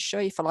going to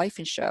insure you for life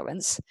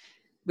insurance,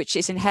 which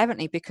is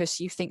inherently because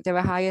you think they're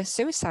a higher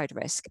suicide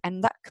risk,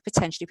 and that could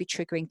potentially be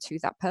triggering to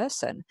that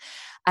person.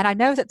 And I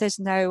know that there's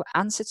no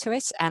answer to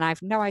it, and I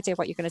have no idea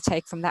what you're going to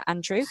take from that,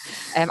 Andrew.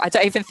 I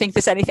don't even think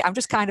there's anything. I'm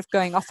just kind of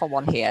going off on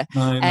one here.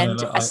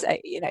 I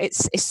say,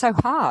 it's so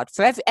hard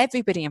for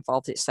everybody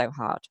involved. It's so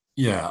hard.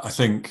 Yeah, I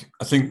think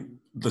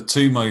the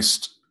two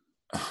most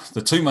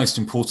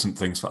important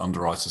things for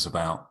underwriters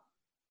about,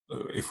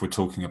 if we're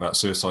talking about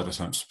suicide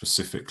attempts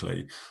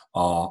specifically,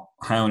 are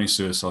how many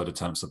suicide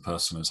attempts the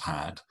person has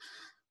had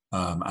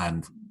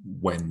and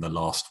when the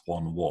last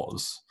one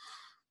was.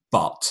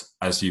 But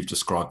as you've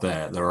described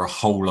there are a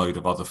whole load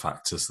of other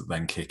factors that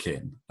then kick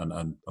in. And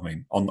I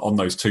mean, on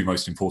those two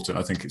most important,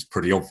 I think it's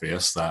pretty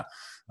obvious that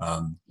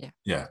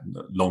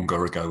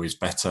Longer ago is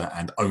better,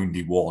 and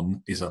only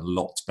one is a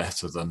lot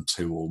better than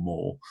two or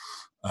more.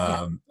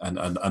 And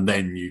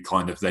then you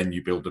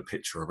build a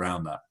picture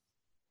around that.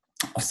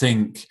 I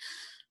think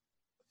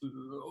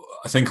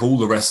all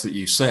the rest that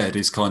you said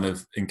is kind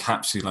of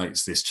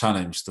encapsulates this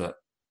challenge that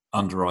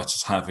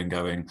underwriters have in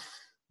going,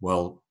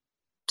 well,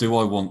 do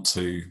I want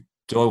to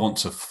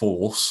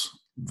force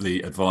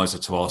the advisor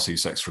to ask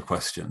these extra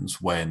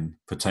questions when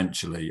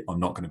potentially I'm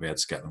not going to be able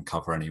to get them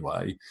cover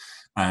anyway?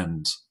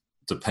 And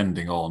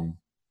depending on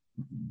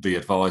the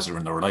advisor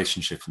and the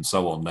relationship and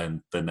so on,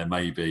 then there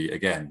may be,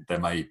 again,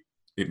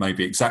 it may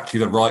be exactly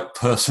the right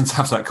person to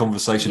have that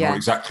conversation or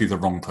exactly the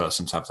wrong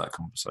person to have that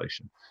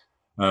conversation.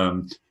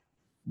 And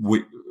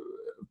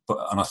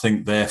I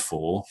think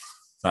therefore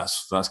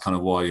that's kind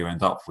of why you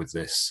end up with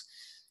this.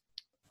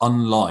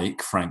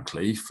 Unlike,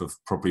 frankly, for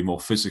probably more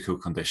physical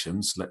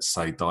conditions, let's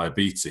say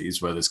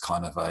diabetes, where there's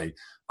kind of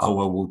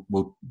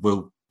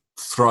we'll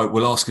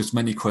ask as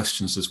many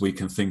questions as we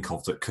can think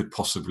of that could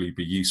possibly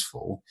be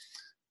useful,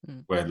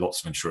 where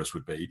lots of insurers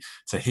would be,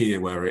 to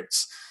here where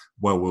it's,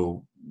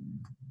 well,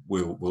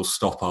 we'll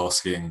stop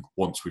asking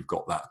once we've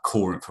got that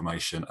core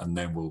information, and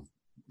then we'll,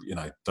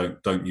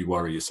 don't you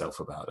worry yourself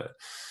about it.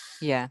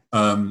 Yeah.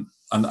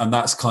 And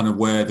that's kind of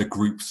where the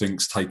group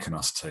think's taken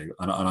us to,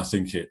 and I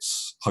think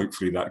it's,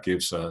 hopefully that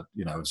gives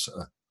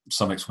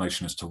some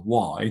explanation as to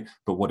why.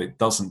 But what it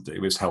doesn't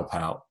do is help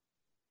out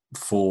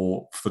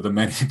for the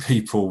many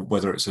people,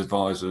 whether it's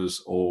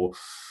advisors or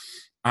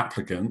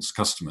applicants,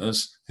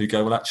 customers, who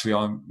go, well, actually,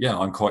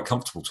 I'm quite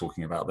comfortable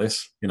talking about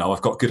this.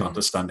 I've got good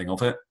understanding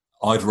of it.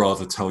 I'd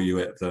rather tell you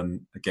it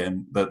than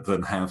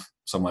have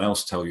someone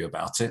else tell you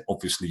about it.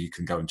 Obviously, you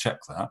can go and check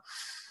that.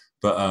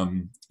 But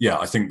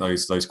I think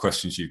those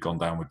questions you've gone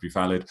down would be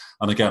valid.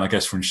 And again, I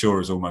guess for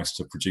insurers almost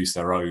to produce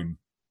their own,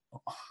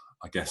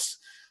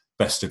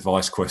 best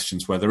advice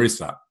questions where there is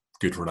that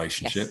good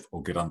relationship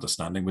or good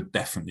understanding would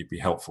definitely be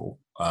helpful.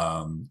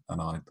 And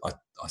I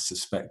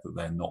suspect that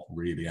they're not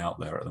really out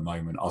there at the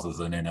moment, other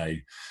than in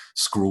a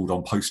scrawled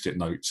on Post-it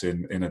notes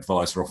in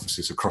advisor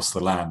offices across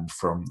the land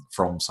from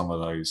some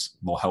of those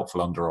more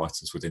helpful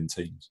underwriters within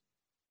teams.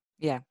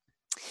 Yeah.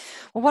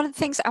 Well, one of the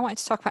things I wanted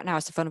to talk about now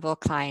is the vulnerable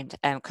client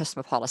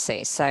customer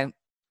policy. So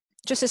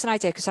just as an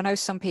idea, because I know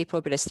some people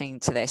will be listening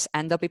to this,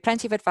 and there'll be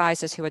plenty of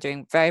advisors who are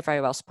doing very, very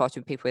well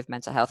supporting people with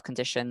mental health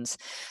conditions,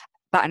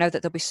 but I know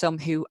that there'll be some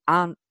who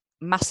aren't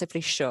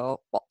massively sure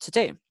what to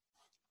do.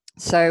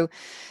 So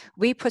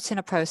we put in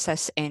a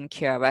process in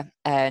Cura,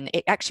 and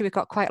we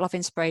got quite a lot of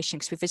inspiration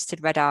because we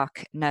visited Red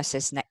Arc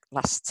Nurses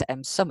last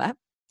summer.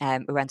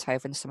 We went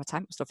over in the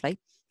summertime, it was lovely.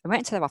 We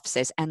went into their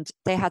offices, and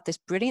they had this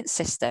brilliant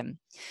system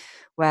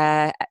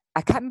where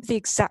I can't remember the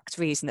exact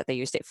reason that they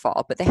used it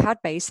for, but they had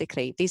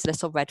basically these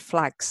little red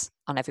flags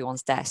on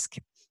everyone's desk.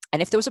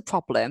 And if there was a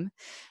problem,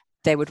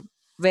 they would,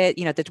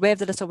 they'd wave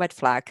the little red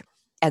flag,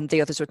 and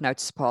the others would know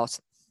to support.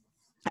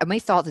 And we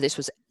thought that this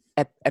was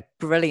a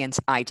brilliant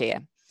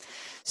idea.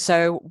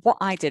 So what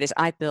I did is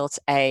I built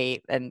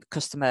a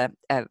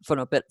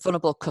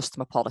vulnerable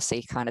customer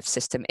policy kind of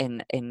system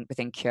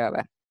within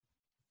Cura.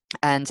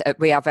 And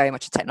we are very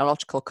much a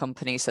technological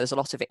company, so there's a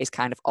lot of it is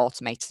kind of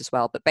automated as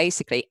well. But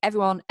basically,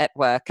 everyone at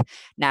work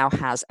now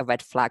has a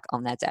red flag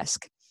on their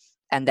desk.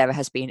 And there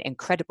has been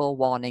incredible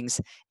warnings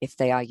if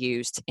they are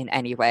used in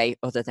any way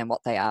other than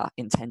what they are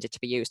intended to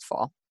be used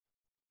for.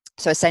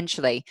 So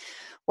essentially,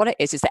 what it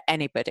is that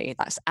anybody,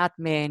 that's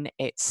admin,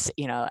 it's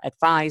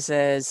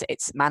advisors,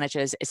 it's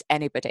managers, it's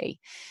anybody,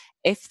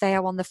 if they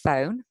are on the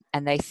phone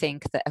and they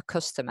think that a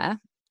customer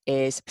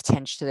is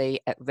potentially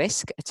at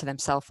risk to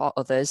themselves or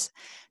others,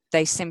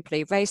 they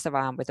simply raise their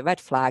arm with a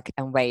red flag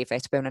and wave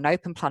it. We're in an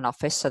open plan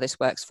office, so this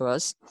works for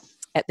us.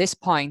 At this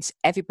point,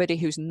 everybody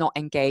who's not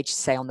engaged,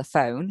 say on the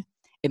phone,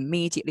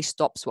 immediately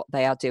stops what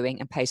they are doing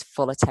and pays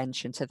full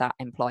attention to that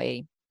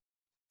employee.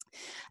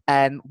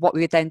 What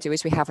we would then do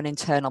is we have an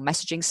internal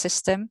messaging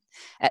system.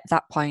 At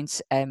that point,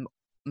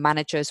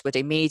 managers would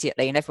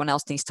immediately, and everyone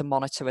else needs to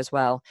monitor as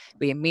well,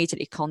 we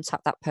immediately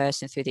contact that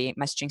person through the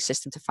messaging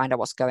system to find out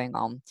what's going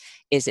on.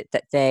 Is it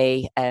that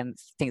they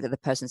think that the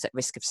person's at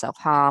risk of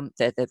self-harm,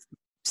 they're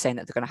saying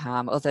that they're going to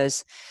harm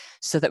others,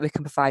 so that we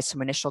can provide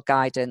some initial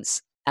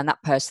guidance. And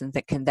that person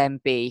that can then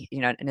be,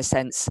 in a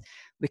sense,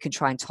 we can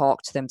try and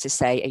talk to them to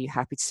say, are you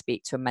happy to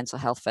speak to a mental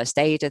health first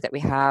aider that we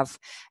have?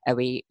 Are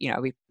you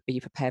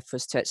prepared for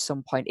us to, at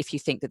some point, if you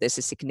think that there's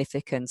a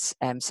significant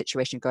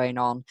situation going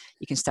on,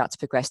 you can start to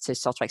progress to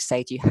sort of like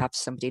say, do you have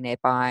somebody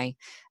nearby?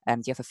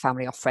 Do you have a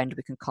family or friend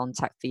we can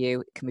contact for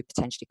you? Can we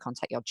potentially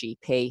contact your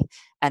GP?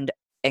 And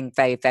in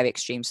very, very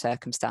extreme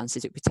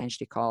circumstances, it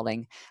potentially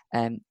calling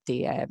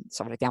the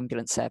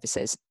ambulance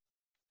services.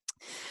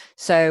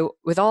 So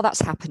with all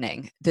that's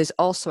happening, there's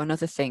also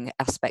another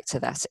aspect to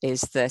that is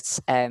that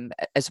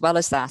as well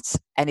as that,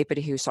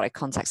 anybody who sort of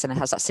contacts and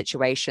has that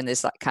situation,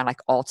 there's like kind of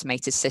like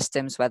automated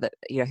systems where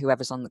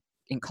whoever's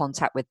in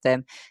contact with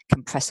them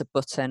can press a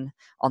button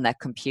on their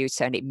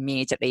computer and it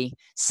immediately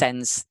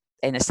sends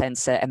in a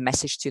sense, a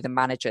message to the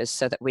managers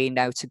so that we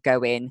know to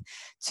go in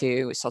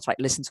to sort of like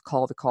listen to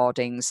call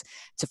recordings,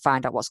 to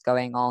find out what's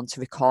going on, to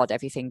record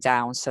everything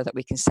down so that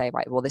we can say,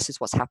 right, well, this is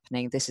what's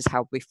happening. This is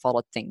how we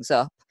followed things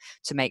up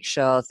to make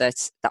sure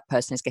that that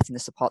person is getting the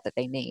support that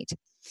they need.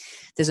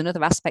 There's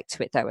another aspect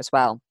to it though as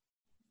well.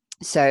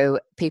 So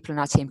people in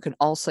our team can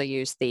also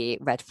use the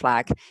red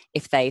flag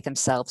if they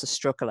themselves are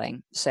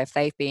struggling. So if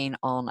they've been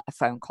on a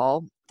phone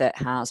call that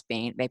has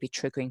been maybe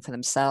triggering for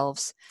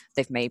themselves,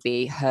 they've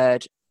maybe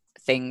heard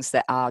things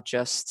that are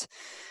just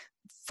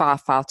far,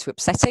 far too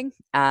upsetting,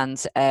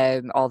 and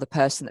or the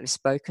person that they've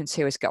spoken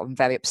to has gotten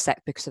very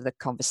upset because of the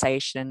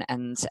conversation,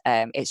 and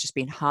it's just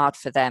been hard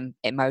for them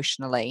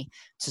emotionally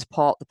to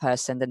support the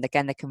person, then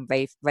again, they can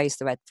raise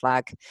the red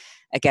flag.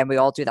 Again, we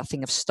all do that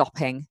thing of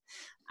stopping.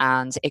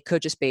 And it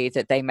could just be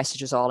that they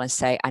message us all and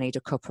say, I need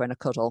a cuppa and a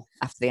cuddle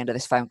after the end of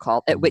this phone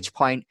call, at which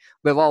point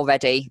we're all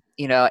ready,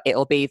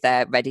 it'll be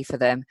there ready for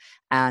them.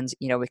 And,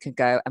 we can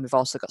go, and we've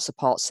also got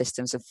support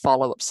systems and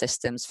follow-up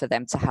systems for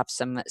them to have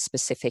some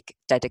specific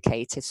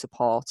dedicated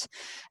support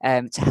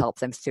to help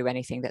them through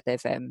anything that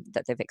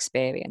they've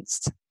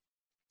experienced.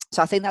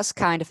 So I think that's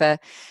kind of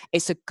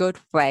it's a good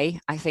way,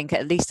 I think,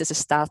 at least as a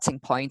starting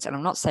point, and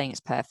I'm not saying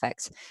it's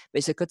perfect, but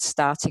it's a good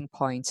starting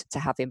point to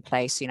have in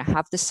place,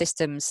 have the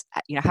systems,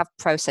 have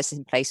processes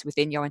in place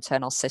within your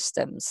internal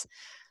systems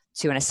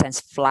to, in a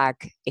sense,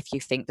 flag if you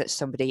think that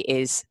somebody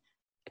is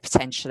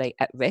potentially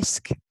at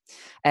risk.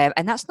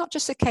 And that's not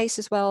just the case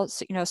as well,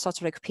 sort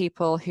of like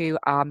people who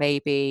are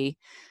maybe,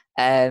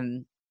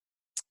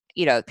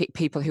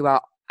 people who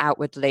are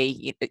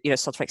outwardly,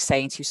 sort of like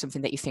saying to you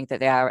something that you think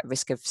that they are at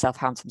risk of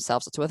self-harm to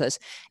themselves or to others.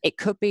 It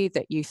could be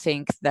that you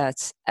think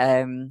that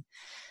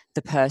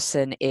the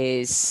person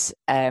is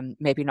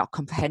maybe not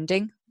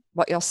comprehending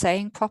what you're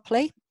saying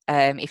properly.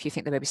 If you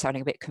think they may be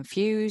sounding a bit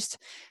confused,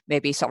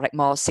 maybe sort of like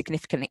more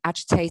significantly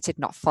agitated,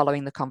 not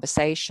following the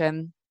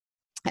conversation.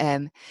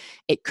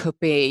 It could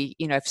be,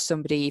 if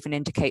somebody even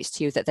indicates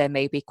to you that they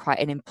may be quite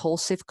an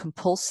impulsive,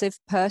 compulsive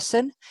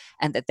person,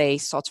 and that they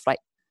sort of like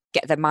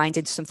get their mind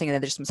into something and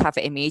then they just must have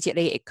it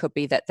immediately. It could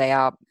be that they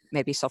are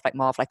maybe sort of like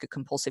more of like a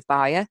compulsive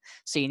buyer.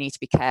 So you need to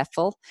be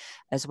careful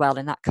as well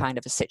in that kind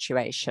of a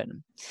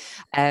situation.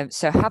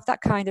 So have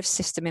that kind of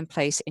system in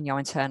place in your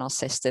internal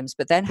systems,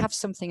 but then have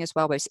something as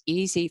well where it's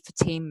easy for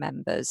team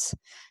members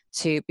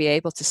to be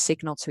able to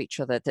signal to each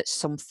other that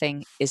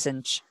something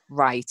isn't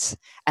right,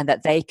 and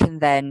that they can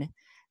then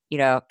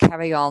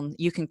carry on.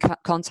 You can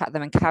contact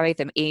them and carry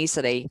them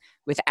easily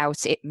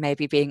without it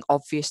maybe being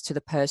obvious to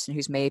the person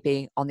who's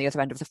maybe on the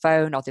other end of the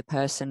phone, or the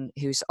person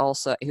who's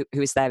also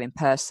who is there in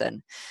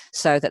person,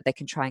 so that they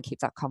can try and keep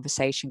that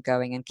conversation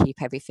going and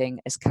keep everything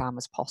as calm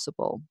as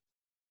possible.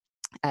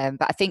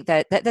 But I think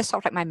that they're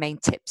sort of like my main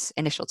tips,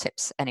 initial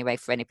tips anyway,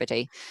 for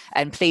anybody.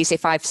 And please,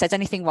 if I've said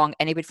anything wrong,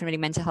 anybody from any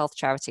mental health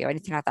charity or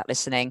anything like that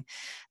listening,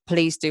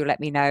 please do let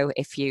me know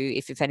if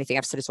anything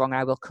I've said is wrong, and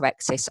I will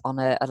correct this on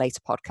a later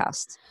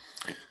podcast.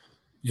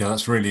 Yeah,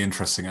 that's really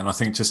interesting. And I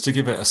think just to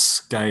give it a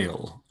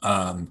scale,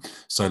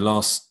 so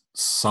last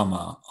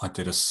summer I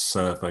did a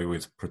survey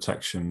with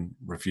Protection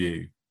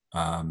Review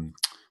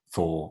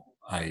for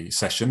a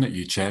session that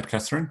you chaired,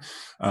 Catherine,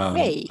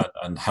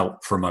 and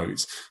helped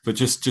promote.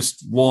 But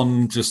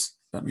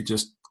let me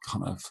just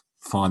kind of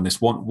find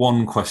this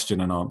one question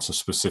and answer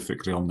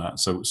specifically on that.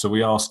 So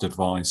we asked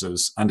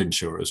advisors and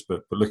insurers,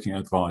 but looking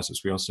at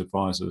advisors, we asked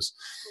advisors,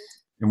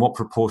 in what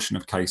proportion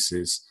of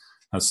cases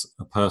has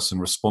a person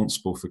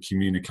responsible for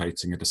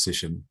communicating a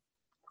decision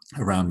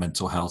around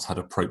mental health had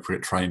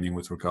appropriate training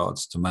with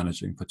regards to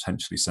managing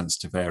potentially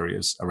sensitive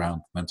areas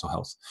around mental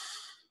health?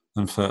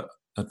 And for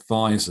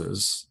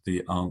advisors,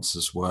 the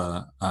answers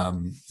were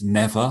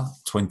never,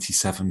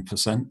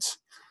 27%,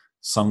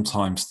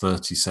 sometimes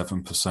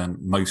 37%,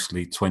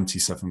 mostly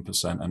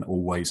 27%, and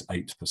always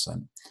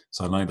 8%.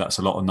 So I know that's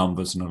a lot of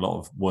numbers and a lot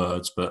of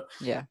words, but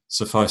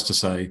suffice to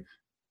say,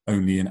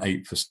 only in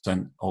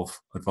 8% of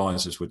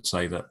advisors would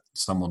say that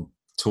someone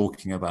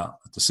talking about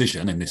a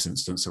decision, in this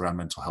instance around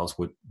mental health,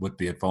 would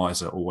the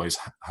advisor always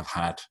have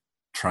had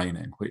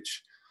training,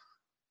 which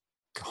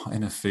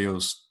kind of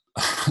feels,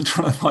 I'm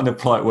trying to find a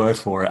polite word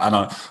for it. And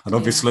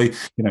obviously,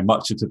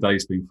 much of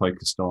today's been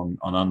focused on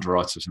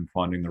underwriters and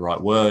finding the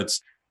right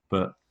words,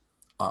 but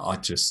I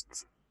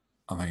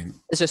mean,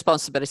 there's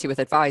responsibility with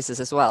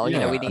advisors as well.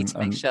 We need to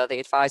make sure the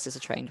advisors are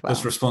trained well.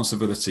 There's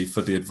responsibility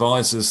for the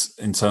advisors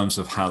in terms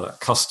of how that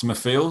customer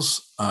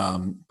feels,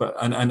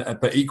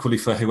 but equally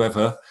for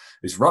whoever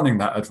is running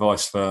that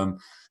advice firm.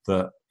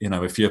 That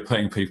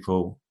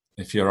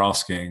if you're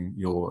asking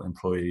your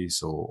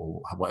employees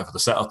or whatever the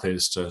setup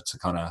is to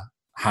kind of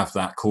have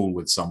that call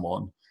with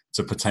someone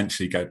to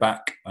potentially go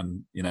back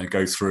and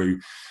go through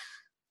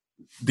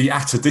the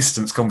at a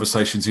distance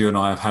conversations you and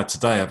I have had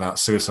today about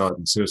suicide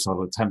and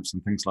suicidal attempts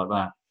and things like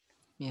that.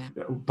 Yeah.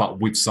 But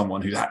with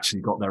someone who's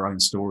actually got their own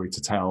story to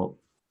tell,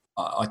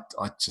 I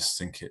just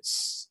think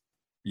it's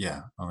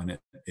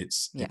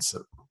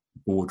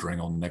bordering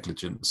on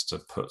negligence to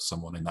put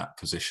someone in that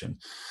position.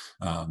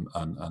 And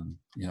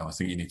I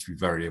think you need to be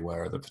very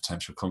aware of the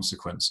potential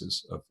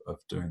consequences of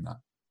doing that.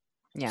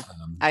 Yeah,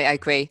 I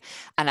agree.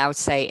 And I would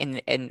say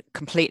in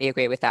completely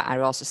agree with that. I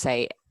would also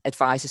say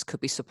advisors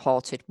could be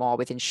supported more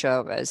with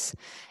insurers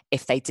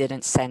if they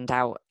didn't send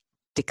out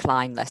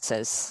decline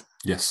letters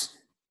Yes.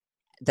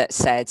 that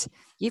said,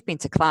 you've been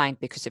declined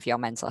because of your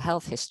mental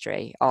health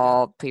history,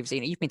 or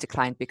previously, you've been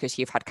declined because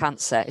you've had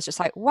cancer. It's just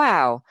like,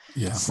 wow,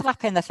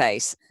 slap in the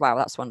face. Wow,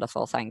 that's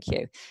wonderful. Thank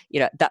you.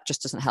 That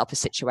just doesn't help a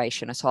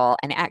situation at all.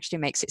 And it actually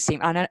makes it seem,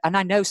 and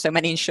I know so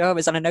many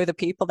insurers, and I know the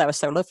people there are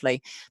so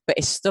lovely, but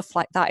it's stuff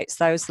like that. It's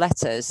those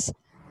letters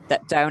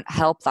that don't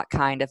help that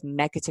kind of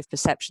negative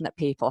perception that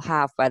people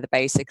have, where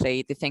they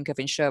think of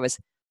insurers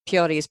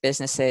purely as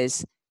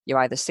businesses. You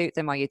either suit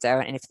them or you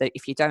don't, and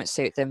if you don't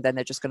suit them, then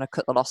they're just going to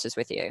cut the losses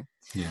with you.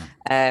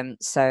 Yeah.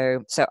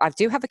 So I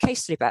do have a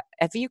case study, but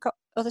have you got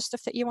other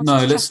stuff that you want?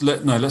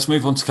 Let's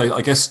move on to case.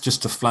 I guess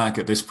just to flag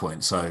at this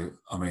point. So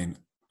I mean,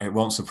 it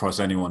won't surprise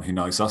anyone who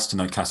knows us to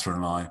know Catherine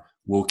and I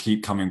will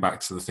keep coming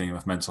back to the theme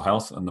of mental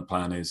health, and the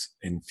plan is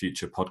in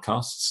future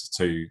podcasts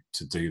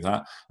to do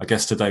that. I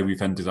guess today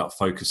we've ended up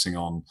focusing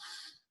on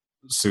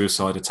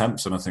suicide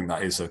attempts, and I think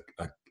that is a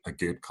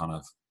good kind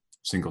of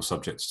single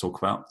subject to talk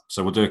about.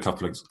 So we'll do a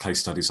couple of case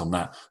studies on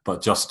that.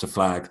 But just to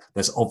flag,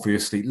 there's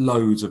obviously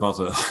loads of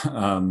other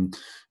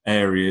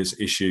areas,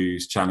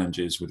 issues,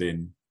 challenges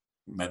within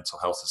mental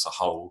health as a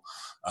whole,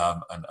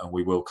 and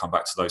we will come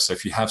back to those. So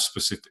if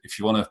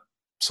you want to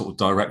sort of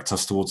direct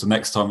us towards the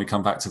next time we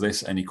come back to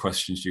this, any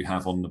questions you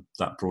have on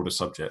that broader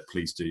subject,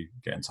 please do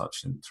get in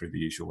touch through the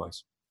usual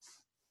ways.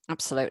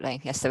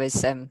 Absolutely. Yes, there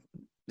is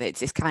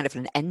it's kind of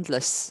an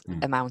endless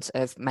amount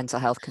of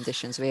mental health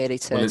conditions, really,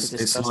 to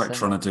discuss. It's like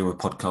trying to do a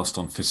podcast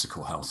on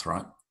physical health,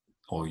 right?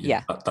 Or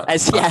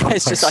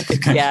it's just like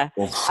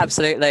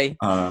absolutely.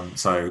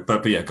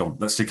 But yeah, go on.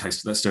 Let's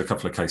do a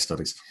couple of case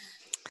studies.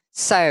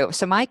 So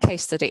my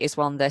case study is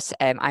one that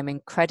I'm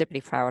incredibly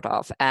proud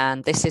of,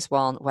 and this is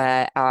one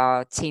where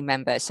our team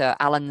member, so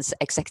Alan's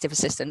executive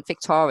assistant,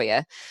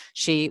 Victoria,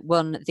 she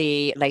won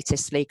the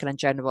latest Legal and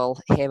General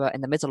Hero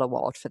in the Middle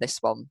award for this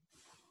one.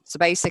 So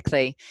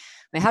basically,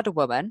 we had a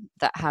woman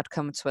that had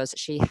come to us.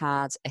 She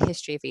had a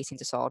history of eating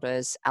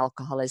disorders,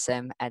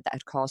 alcoholism, and that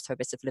had caused her a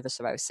bit of liver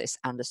cirrhosis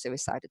and a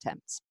suicide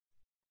attempt.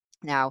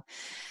 Now,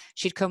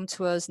 she'd come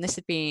to us, and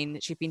she'd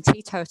been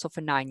teetotal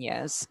for 9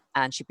 years,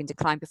 and she'd been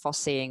declined before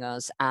seeing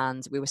us,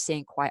 and we were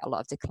seeing quite a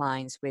lot of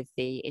declines with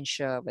the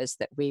insurers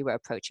that we were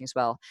approaching as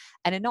well.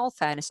 And in all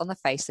fairness, on the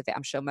face of it,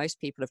 I'm sure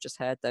most people have just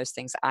heard those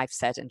things that I've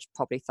said and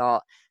probably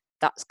thought,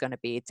 that's going to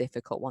be a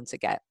difficult one to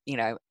get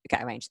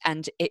arranged.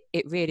 And it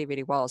really,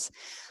 really was.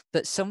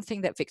 But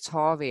something that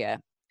Victoria,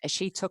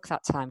 she took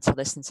that time to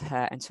listen to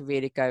her and to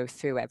really go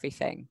through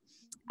everything.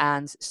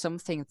 And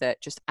something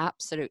that just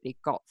absolutely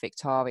got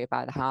Victoria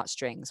by the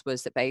heartstrings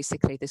was that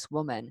basically this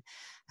woman,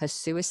 her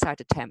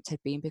suicide attempt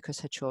had been because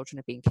her children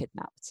had been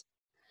kidnapped.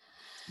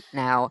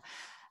 Now,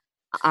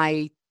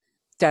 I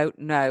don't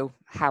know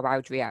how I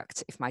would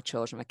react if my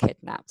children were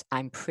kidnapped.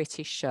 I'm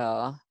pretty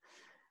sure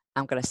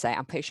I'd go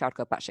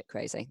batshit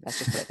crazy. Let's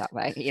just put it that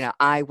way.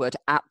 I would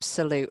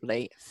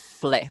absolutely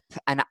flip,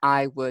 and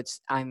I'm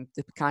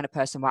the kind of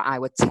person where I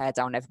would tear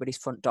down everybody's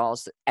front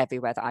doors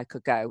everywhere that I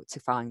could go to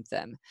find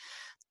them.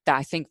 That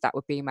I think that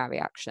would be my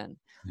reaction.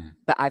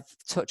 But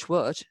touch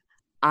wood,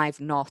 I've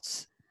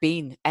not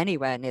been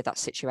anywhere near that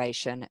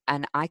situation,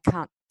 and I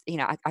can't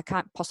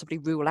possibly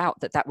rule out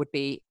that would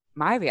be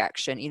my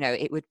reaction.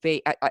 It would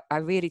be, I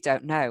really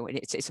don't know. And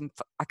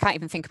I can't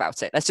even think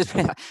about it. Let's just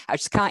put it, I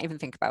just can't even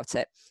think about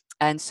it.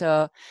 And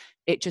so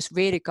it just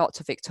really got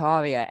to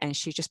Victoria, and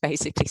she just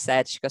basically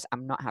said, she goes,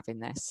 I'm not having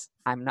this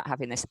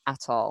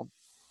at all.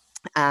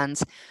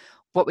 And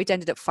what we'd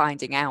ended up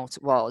finding out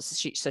was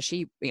she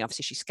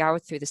obviously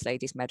scoured through this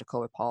lady's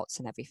medical reports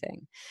and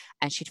everything,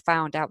 and she'd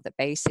found out that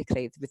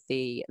basically with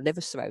the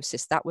liver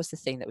cirrhosis, that was the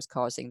thing that was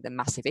causing the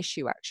massive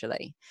issue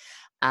actually.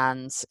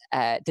 And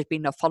there'd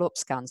been no follow-up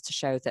scans to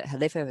show that her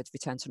liver had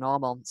returned to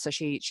normal. So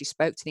she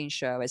spoke to the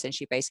insurers, and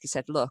she basically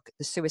said, look,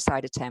 the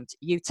suicide attempt,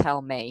 you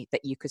tell me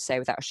that you could say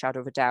without a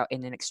shadow of a doubt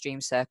in an extreme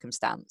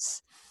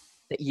circumstance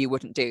that you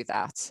wouldn't do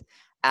that.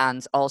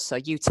 And also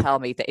you tell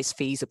me that it's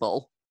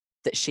feasible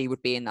that she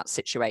would be in that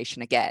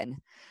situation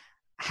again.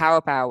 How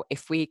about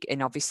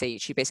and obviously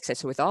she basically said,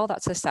 so with all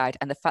that to the side,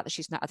 and the fact that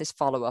she's not had this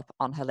follow-up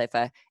on her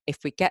liver, if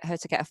we get her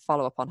to get a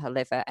follow-up on her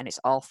liver and it's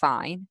all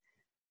fine,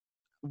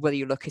 will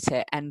you look at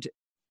it? And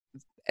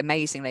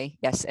amazingly,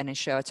 yes, an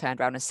insurer turned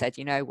around and said,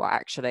 you know what,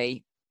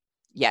 actually,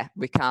 yeah,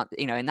 we can't,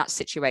 in that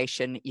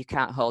situation, you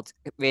can't hold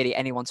really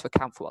anyone to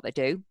account for what they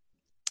do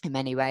in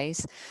many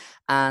ways.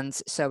 And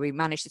so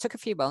it took a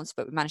few months,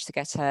 but we managed to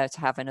get her to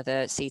have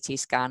another CT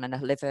scan, and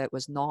her liver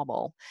was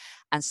normal.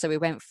 And so we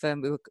went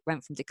from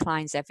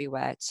declines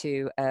everywhere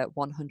to a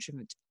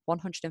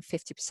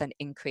 150%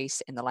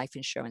 increase in the life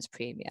insurance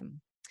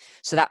premium.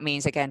 So that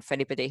means, again, for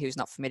anybody who's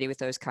not familiar with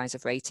those kinds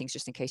of ratings,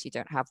 just in case you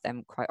don't have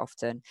them quite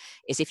often,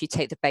 is if you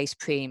take the base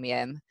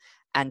premium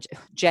And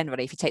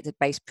generally, if you take the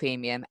base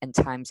premium and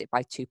times it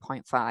by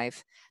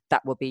 2.5,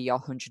 that will be your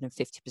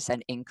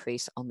 150%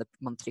 increase on the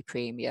monthly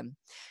premium.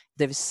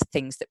 There's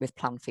things that with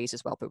plan fees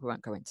as well, but we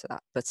won't go into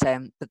that. But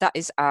that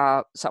is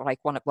our sort of like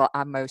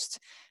our most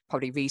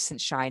probably recent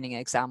shining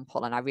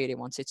example. And I really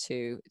wanted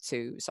to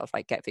sort of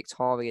like get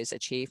Victoria's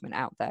achievement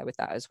out there with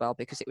that as well,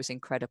 because it was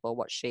incredible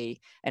what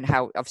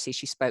how obviously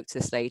she spoke to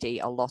this lady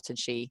a lot, and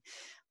she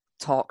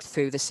talked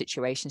through the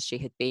situations she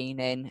had been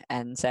in.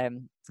 And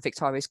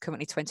Victoria is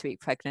currently 20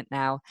 weeks pregnant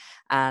now,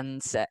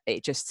 and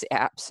it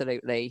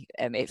absolutely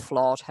it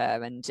floored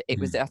her. And it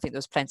was, I think there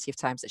was plenty of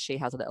times that she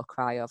had a little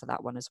cry over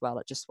that one as well,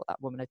 at just what that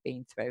woman had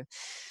been through.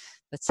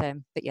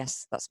 But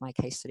yes, that's my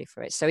case study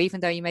for it. So even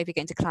though you may be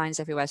getting declines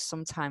everywhere,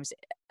 sometimes,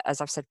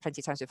 as I've said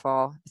plenty of times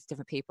before with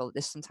different people,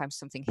 there's sometimes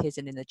something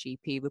hidden in the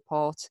GP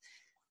report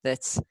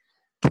that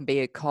can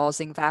be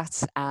causing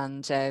that.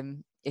 And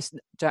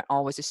don't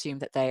always assume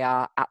that they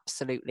are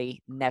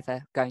absolutely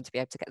never going to be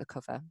able to get the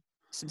cover.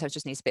 Sometimes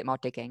just needs a bit more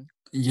digging.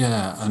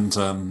 Yeah, and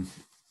I'm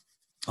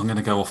going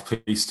to go off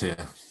piste here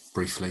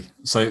briefly.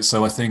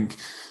 So I think,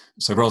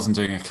 so rather than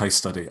doing a case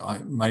study,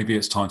 maybe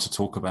it's time to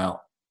talk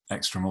about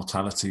extra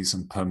mortalities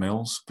and per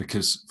mils,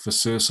 because for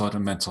suicide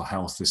and mental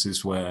health, this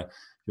is where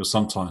you'll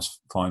sometimes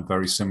find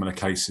very similar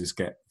cases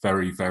get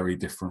very, very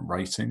different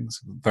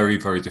ratings, very,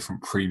 very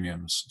different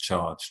premiums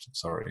charged,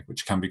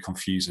 which can be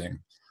confusing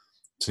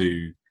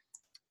to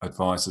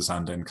advisors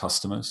and end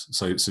customers.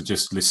 So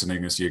just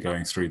listening as you're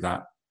going through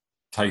that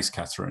case,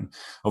 Catherine,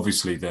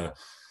 obviously the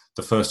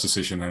first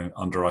decision an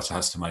underwriter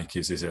has to make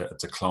is it a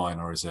decline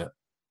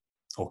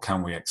or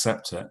can we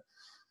accept it?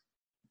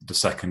 The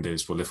second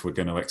is, well, if we're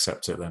going to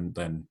accept it,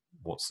 then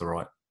what's the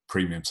right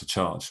premium to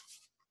charge?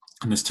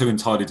 And there's two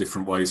entirely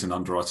different ways an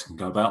underwriter can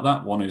go about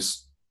that. One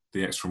is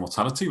the extra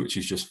mortality, which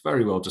is just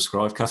very well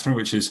described, Catherine,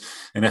 which is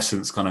in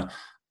essence kind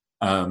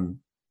of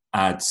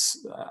adds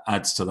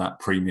to that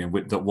premium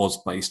that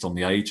was based on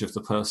the age of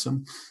the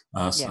person.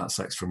 So that's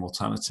extra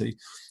mortality.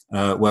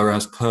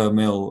 Whereas per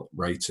mil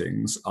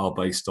ratings are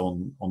based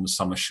on the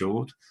sum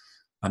assured.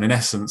 And in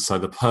essence, so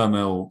the per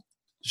mil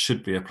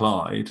should be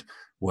applied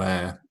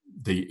where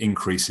the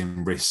increase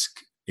in risk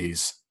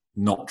is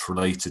not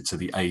related to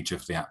the age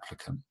of the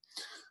applicant.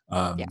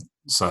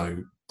 So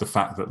the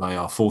fact that they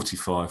are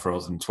 45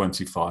 rather than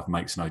 25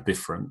 makes no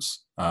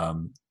difference.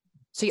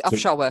 So your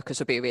offshore workers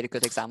would be a really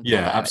good example.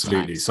 Yeah,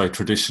 absolutely. So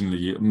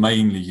traditionally,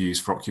 mainly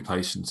used for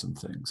occupations and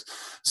things.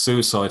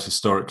 Suicide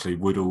historically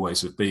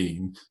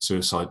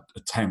suicide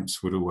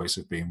attempts would always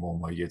have been one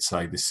where you'd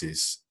say this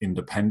is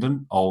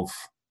independent of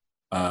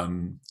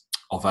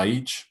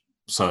age.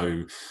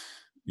 So,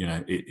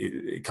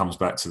 it comes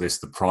back to this,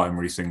 the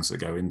primary things that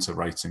go into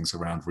ratings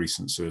around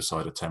recent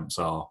suicide attempts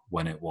are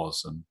when it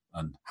was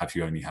and have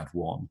you only had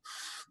one.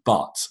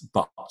 But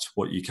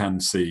what you can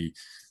see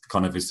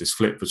kind of is this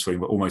flip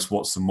between almost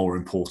what's the more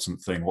important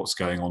thing, what's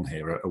going on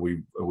here?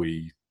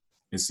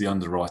 Is the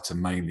underwriter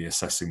mainly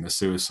assessing the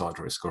suicide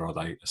risk, or are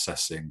they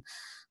assessing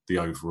the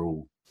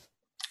overall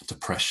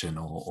depression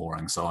or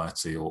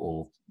anxiety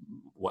or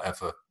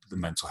whatever the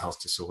mental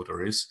health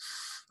disorder is?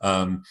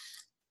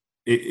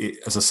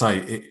 As I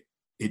say,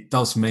 it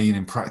does mean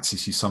in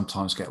practice you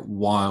sometimes get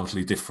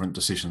wildly different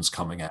decisions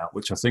coming out,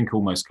 which I think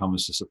almost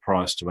comes as a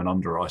surprise to an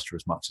underwriter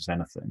as much as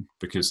anything,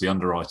 because the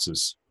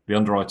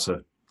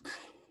underwriter,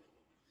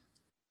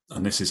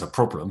 and this is a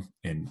problem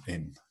in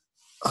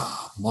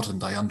modern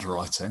day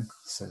underwriting,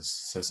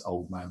 says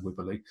old man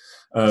Wibberley,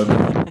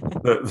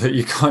 that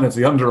you kind of,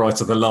 the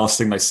underwriter, the last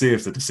thing they see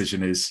of the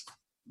decision is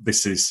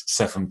this is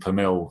 7 per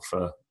mil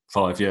for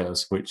 5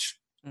 years, which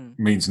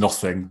means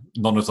nothing.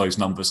 None of those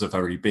numbers are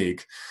very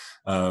big,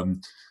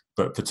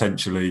 but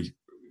potentially,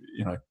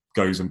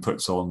 goes and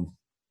puts on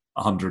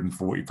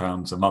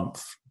 £140 a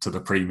month to the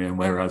premium,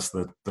 whereas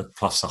the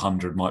plus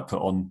 100 might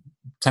put on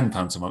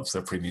 £10 a month to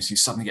their premium. So you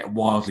suddenly get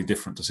wildly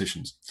different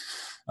decisions.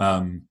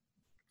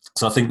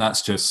 So I think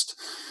that's just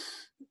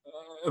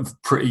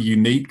pretty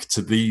unique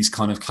to these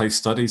kind of case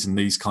studies and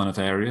these kind of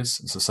areas.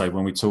 As I say,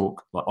 when we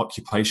talk like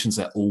occupations,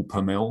 they're all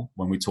per mil.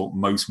 When we talk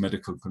most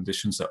medical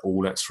conditions, they're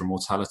all extra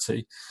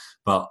mortality.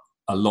 But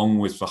along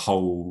with the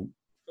whole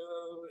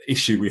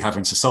issue we have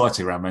in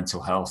society around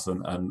mental health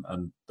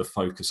and the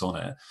focus on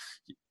it,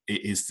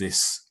 it is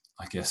this,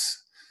 I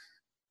guess,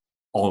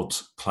 odd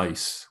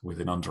place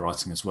within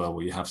underwriting as well,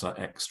 where you have that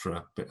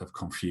extra bit of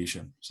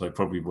confusion. So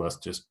probably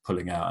worth just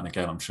pulling out. And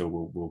again, I'm sure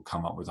we'll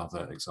come up with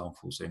other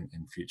examples in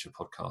future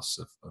podcasts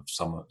of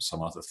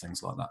some other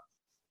things like that.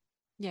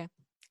 Yeah.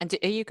 And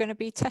are you going to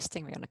be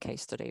testing me on a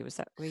case study?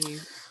 Were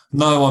you?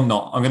 No, I'm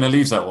not. I'm going to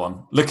leave that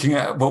one. Looking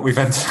at what we've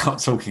ended up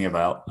talking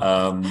about,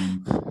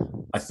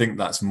 I think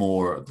that's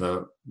more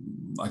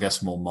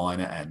more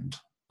minor end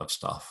of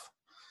stuff.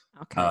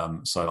 Okay.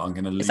 So I'm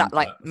going to leave. Is that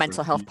like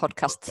mental health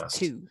podcast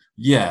 2?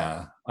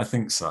 Yeah, I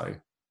think so.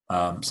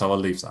 So I'll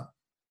leave that.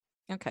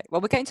 Okay,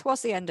 well, we're getting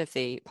towards the end of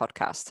the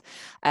podcast.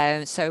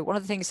 So one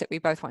of the things that we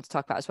both want to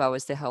talk about as well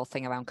is the whole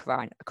thing around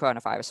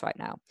coronavirus right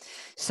now.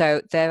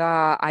 So there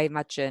are, I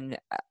imagine,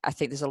 I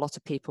think there's a lot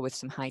of people with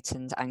some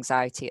heightened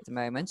anxiety at the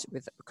moment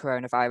with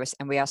coronavirus,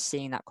 and we are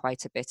seeing that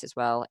quite a bit as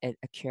well at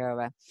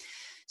Acura.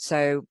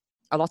 So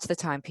a lot of the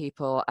time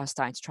people are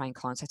starting to try and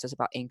contact us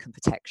about income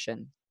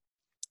protection.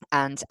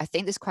 And I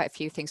think there's quite a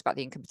few things about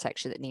the income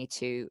protection that need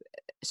to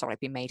sort of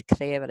be made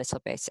clear a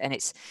little bit. And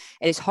it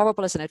is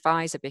horrible as an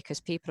advisor because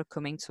people are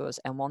coming to us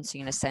and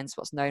wanting, in a sense,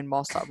 what's known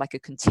more sort of like a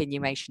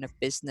continuation of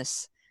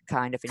business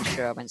kind of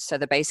insurance. So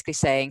they're basically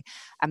saying,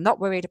 I'm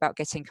not worried about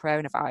getting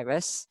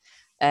coronavirus.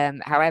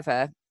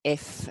 However,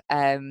 if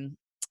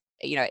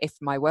if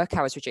my work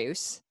hours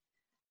reduce,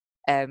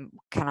 can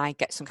I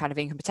get some kind of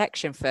income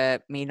protection for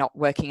me not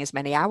working as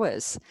many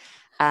hours?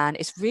 And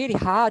it's really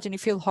hard, and you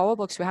feel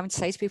horrible because we're having to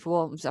say to people,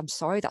 well, I'm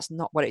sorry, that's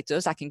not what it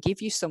does. I can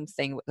give you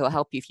something that will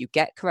help you if you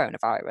get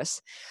coronavirus.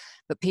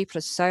 But people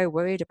are so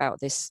worried about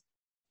this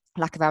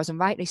lack of hours, and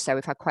rightly so.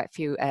 We've had quite a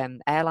few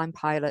airline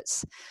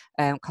pilots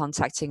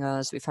contacting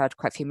us. We've had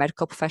quite a few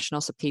medical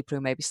professionals, so people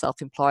who may be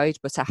self-employed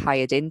but are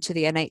hired into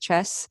the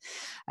NHS.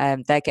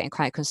 They're getting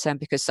quite concerned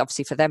because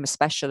obviously for them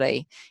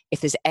especially, if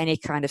there's any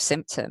kind of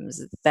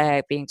symptoms,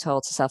 they're being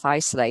told to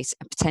self-isolate,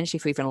 and potentially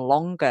for even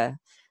longer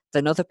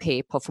than other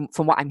people, from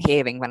what I'm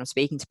hearing when I'm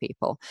speaking to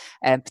people,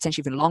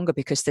 potentially even longer,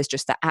 because there's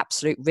just that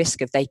absolute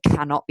risk of they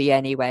cannot be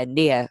anywhere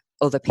near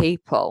other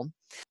people.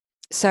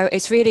 So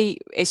it's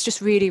just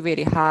really,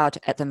 really hard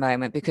at the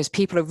moment because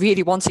people are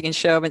really wanting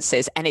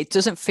insurances, and it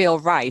doesn't feel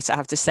right, I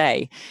have to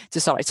say, to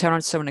sort of turn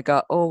on to someone and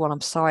go, oh, well, I'm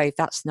sorry,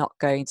 that's not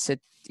going to,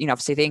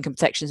 obviously the income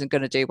protection isn't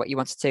going to do what you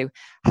want to do.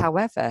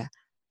 However,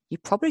 you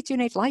probably do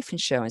need life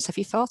insurance. Have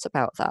you thought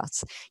about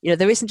that?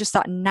 There isn't just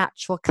that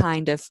natural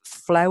kind of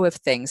flow of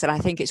things. And I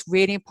think it's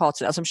really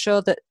important, as I'm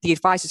sure that the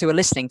advisors who are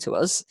listening to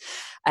us,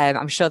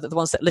 I'm sure that the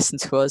ones that listen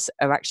to us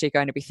are actually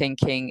going to be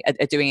thinking,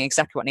 are doing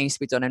exactly what needs to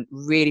be done, and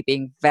really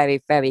being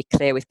very, very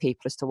clear with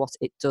people as to what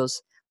it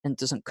does and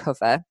doesn't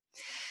cover.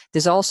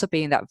 There's also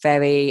been that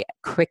very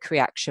quick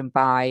reaction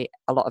by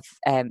a lot of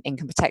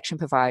income protection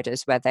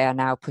providers where they are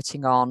now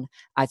putting on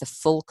either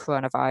full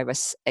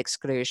coronavirus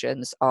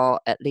exclusions or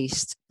at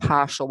least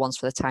partial ones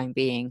for the time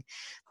being,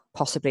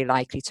 possibly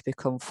likely to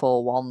become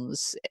full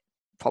ones,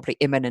 probably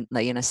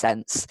imminently in a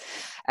sense.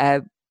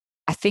 I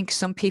think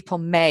some people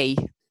may,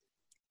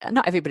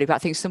 not everybody, but I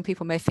think some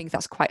people may think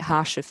that's quite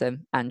harsh of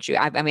them, Andrew.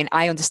 I mean,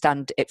 I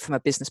understand it from a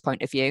business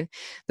point of view,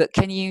 but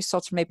can you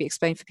sort of maybe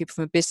explain for people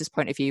from a business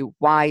point of view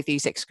why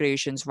these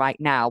exclusions right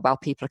now, while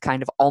people are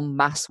kind of en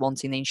masse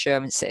wanting the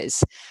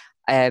insurances,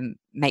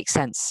 make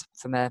sense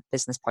from a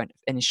business point,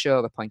 an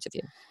insurer point of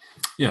view?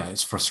 Yeah,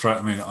 it's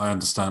frustrating. I mean, I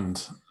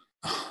understand.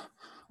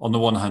 On the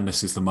one hand,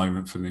 this is the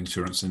moment for the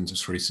insurance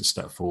industry to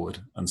step forward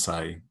and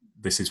say,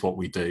 this is what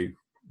we do.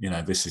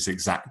 This is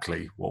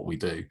exactly what we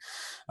do.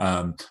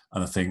 And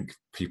I think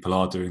people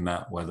are doing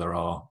that where there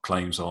are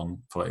claims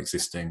on for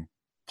existing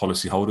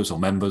policyholders or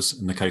members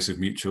in the case of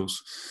mutuals.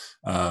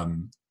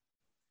 The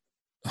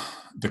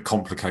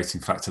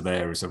complicating factor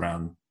there is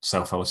around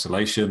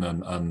self-isolation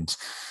and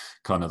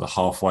kind of the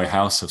halfway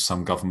house of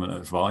some government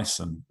advice,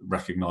 and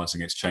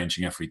recognising it's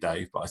changing every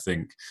day. But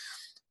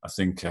I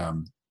think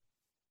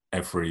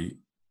every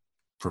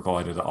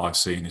provider that I've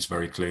seen is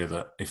very clear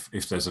that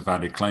if there's a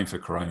valid claim for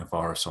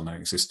coronavirus on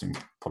an existing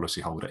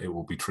policyholder, it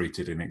will be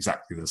treated in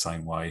exactly the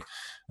same way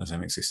as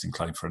an existing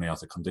claim for any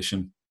other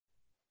condition.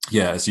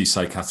 Yeah, as you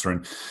say,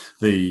 Catherine,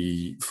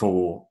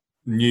 for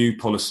new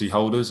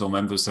policyholders or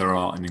members, there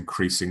are an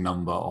increasing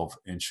number of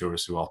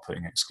insurers who are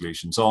putting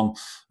exclusions on,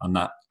 and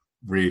that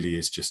really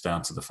is just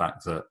down to the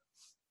fact that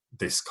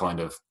this kind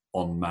of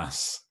en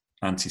masse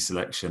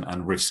anti-selection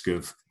and risk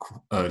of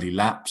early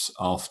lapse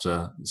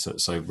after,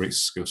 so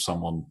risk of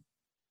someone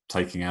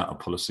taking out a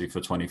policy for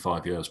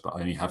 25 years but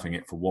only having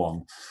it for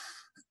one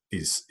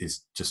is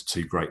just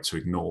too great to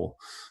ignore.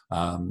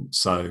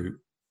 So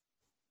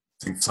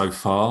I think so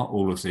far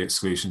all of the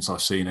exclusions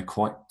I've seen are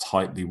quite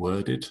tightly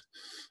worded,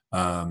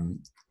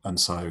 and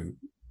so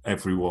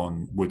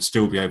everyone would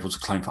still be able to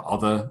claim for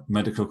other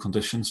medical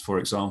conditions, for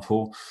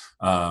example,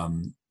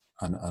 and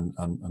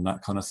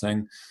that kind of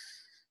thing.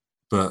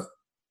 But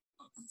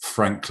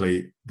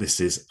frankly, this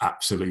is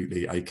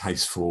absolutely a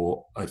case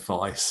for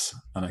advice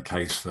and a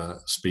case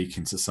for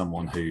speaking to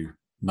someone who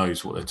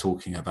knows what they're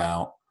talking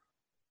about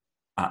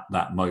at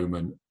that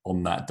moment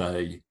on that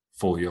day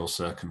for your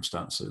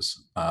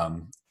circumstances.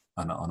 And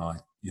I,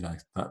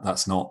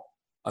 that's not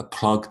a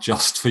plug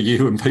just for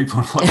you and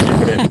people like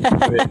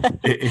you.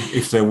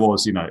 If there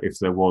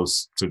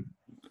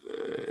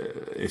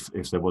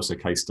was a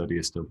case study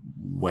as to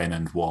when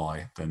and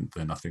why, then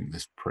I think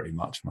this pretty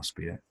much must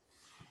be it.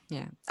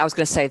 Yeah, I was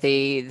going to say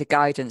the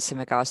guidance in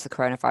regards to the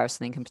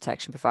coronavirus and income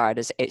protection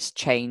providers, it's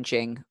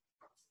changing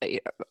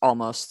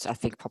almost, I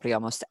think probably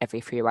almost every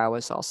few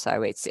hours or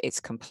so. It's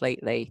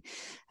completely.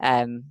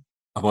 I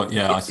won't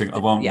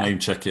name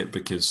check it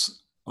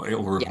because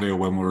it'll reveal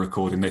when we're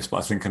recording this. But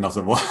I think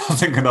another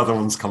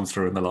one's come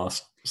through in the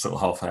last sort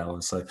of half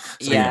hour. So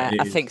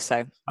I think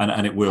so.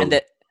 And it will.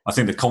 I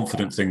think the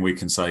confident thing we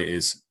can say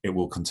is it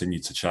will continue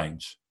to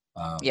change.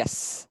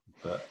 Yes.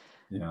 But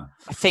yeah,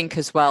 I think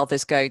as well,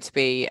 there's going to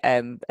be,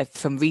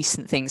 from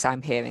recent things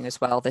I'm hearing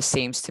as well, there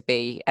seems to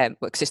be,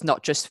 because it's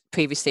not just,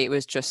 previously it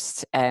was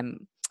just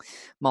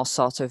more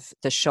sort of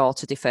the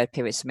shorter deferred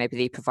periods. So maybe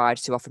the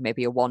provider to offer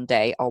maybe a 1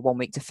 day or 1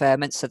 week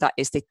deferment. So that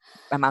is the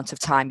amount of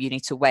time you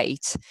need to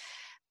wait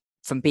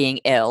from being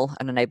ill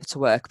and unable to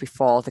work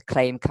before the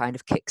claim kind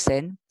of kicks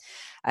in.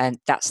 And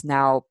that's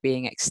now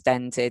being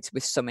extended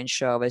with some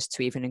insurers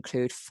to even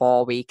include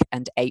 4-week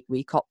and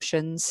 8-week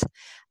options.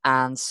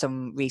 And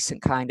some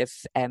recent kind of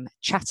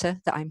chatter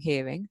that I'm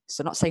hearing,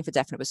 so not saying for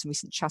definite, but some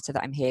recent chatter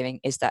that I'm hearing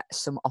is that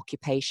some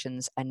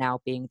occupations are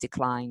now being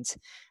declined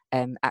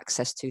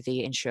access to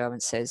the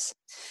insurances.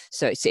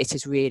 So it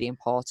is really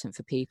important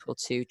for people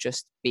to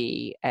just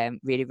be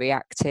really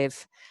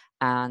reactive,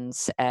 and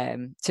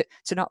to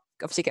not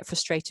obviously get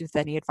frustrated with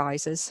any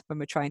advisors when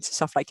we're trying to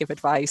soft like give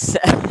advice,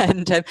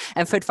 and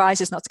for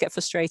advisors not to get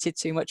frustrated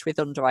too much with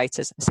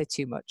underwriters. I say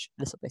too much,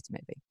 a little bit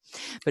maybe,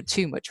 but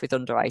too much with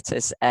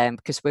underwriters,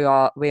 because we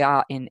are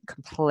in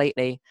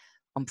completely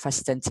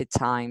unprecedented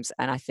times,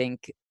 and I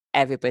think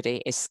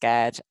everybody is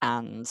scared,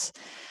 and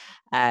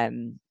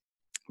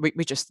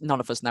we just,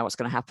 none of us know what's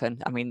going to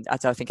happen. I mean, I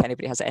don't think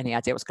anybody has any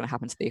idea what's going to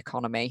happen to the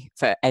economy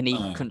for any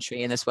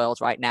country in this world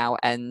right now.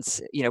 And,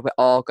 we're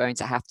all going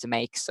to have to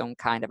make some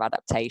kind of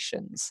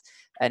adaptations.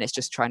 And it's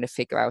just trying to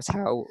figure out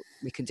how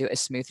we can do it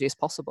as smoothly as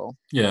possible.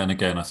 Yeah. And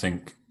again, I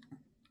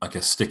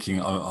guess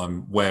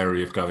I'm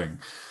wary of going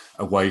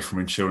away from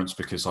insurance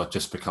because I've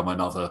just become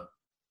another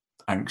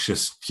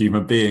anxious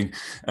human being.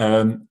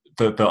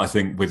 But I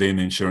think within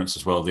insurance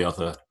as well, the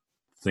other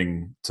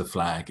thing to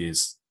flag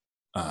is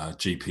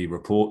GP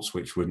reports,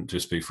 which wouldn't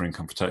just be for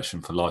income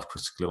protection, for life,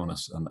 critical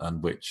illness,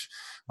 and which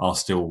are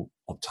still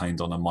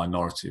obtained on a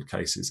minority of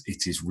cases.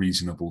 It is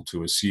reasonable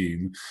to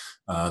assume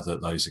that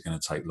those are going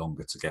to take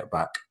longer to get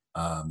back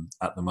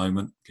at the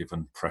moment,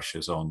 given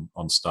pressures on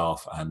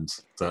staff, and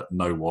that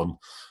no one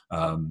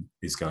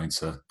is going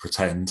to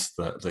pretend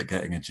that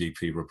getting a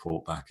GP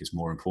report back is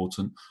more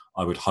important.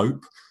 I would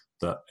hope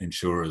that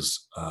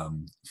insurers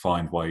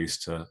find ways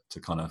to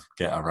kind of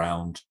get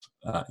around,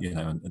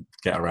 and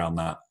get around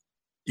that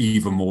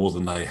even more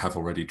than they have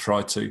already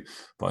tried to.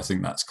 But I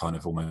think that's kind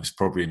of almost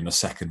probably in a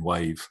second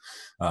wave,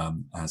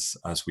 as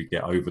we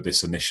get over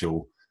this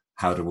initial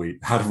how do we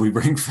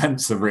ring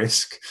fence the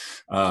risk,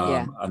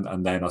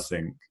 and then I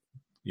think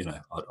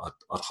I'd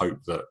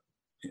hope that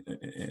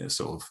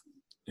sort of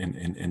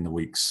in the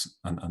weeks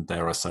and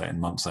dare I say it, in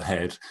months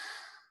ahead,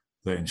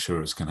 the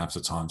insurers can have the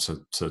time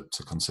to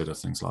consider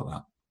things like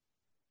that.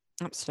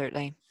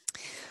 Absolutely.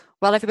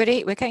 Well,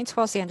 everybody, we're getting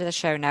towards the end of the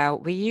show now.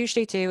 We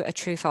usually do a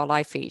Truth or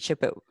Lie feature,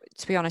 but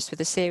to be honest, with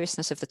the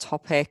seriousness of the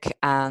topic,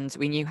 and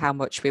we knew how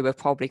much we were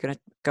probably going to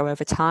go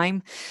over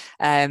time,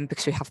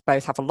 because we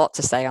both have a lot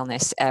to say on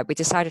this, we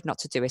decided not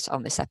to do it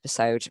on this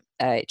episode.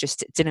 It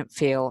just didn't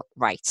feel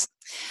right.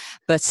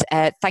 But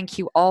thank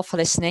you all for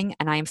listening,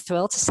 and I am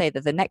thrilled to say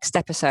that the next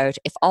episode,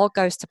 if all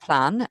goes to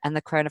plan and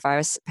the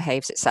coronavirus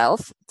behaves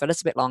itself for a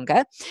little bit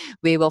longer,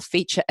 we will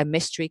feature a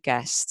mystery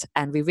guest,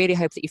 and we really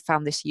hope that you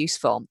found this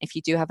useful. If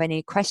you do have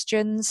any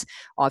questions,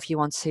 or if you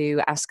want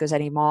to ask us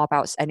any more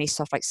about any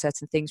stuff like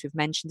certain things we've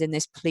mentioned in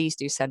this, please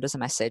do send us a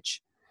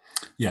message.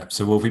 Yeah,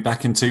 so we'll be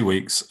back in 2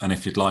 weeks, and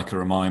if you'd like a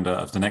reminder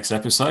of the next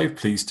episode,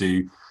 please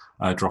do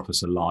drop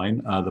us a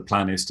line. The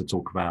plan is to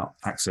talk about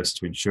access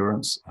to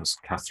insurance, as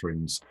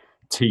Catherine's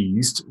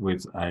teased,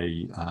 with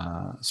a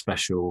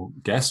special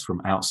guest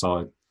from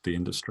outside the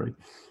industry.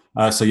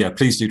 So yeah,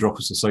 please do drop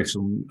us a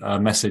social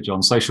message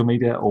on social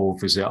media, or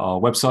visit our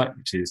website,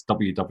 which is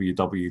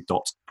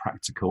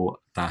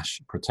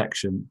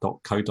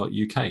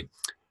www.practical-protection.co.uk.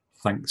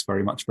 Thanks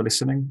very much for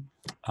listening,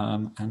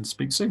 and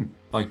speak soon.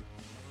 Bye.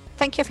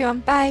 Thank you,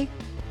 everyone. Bye.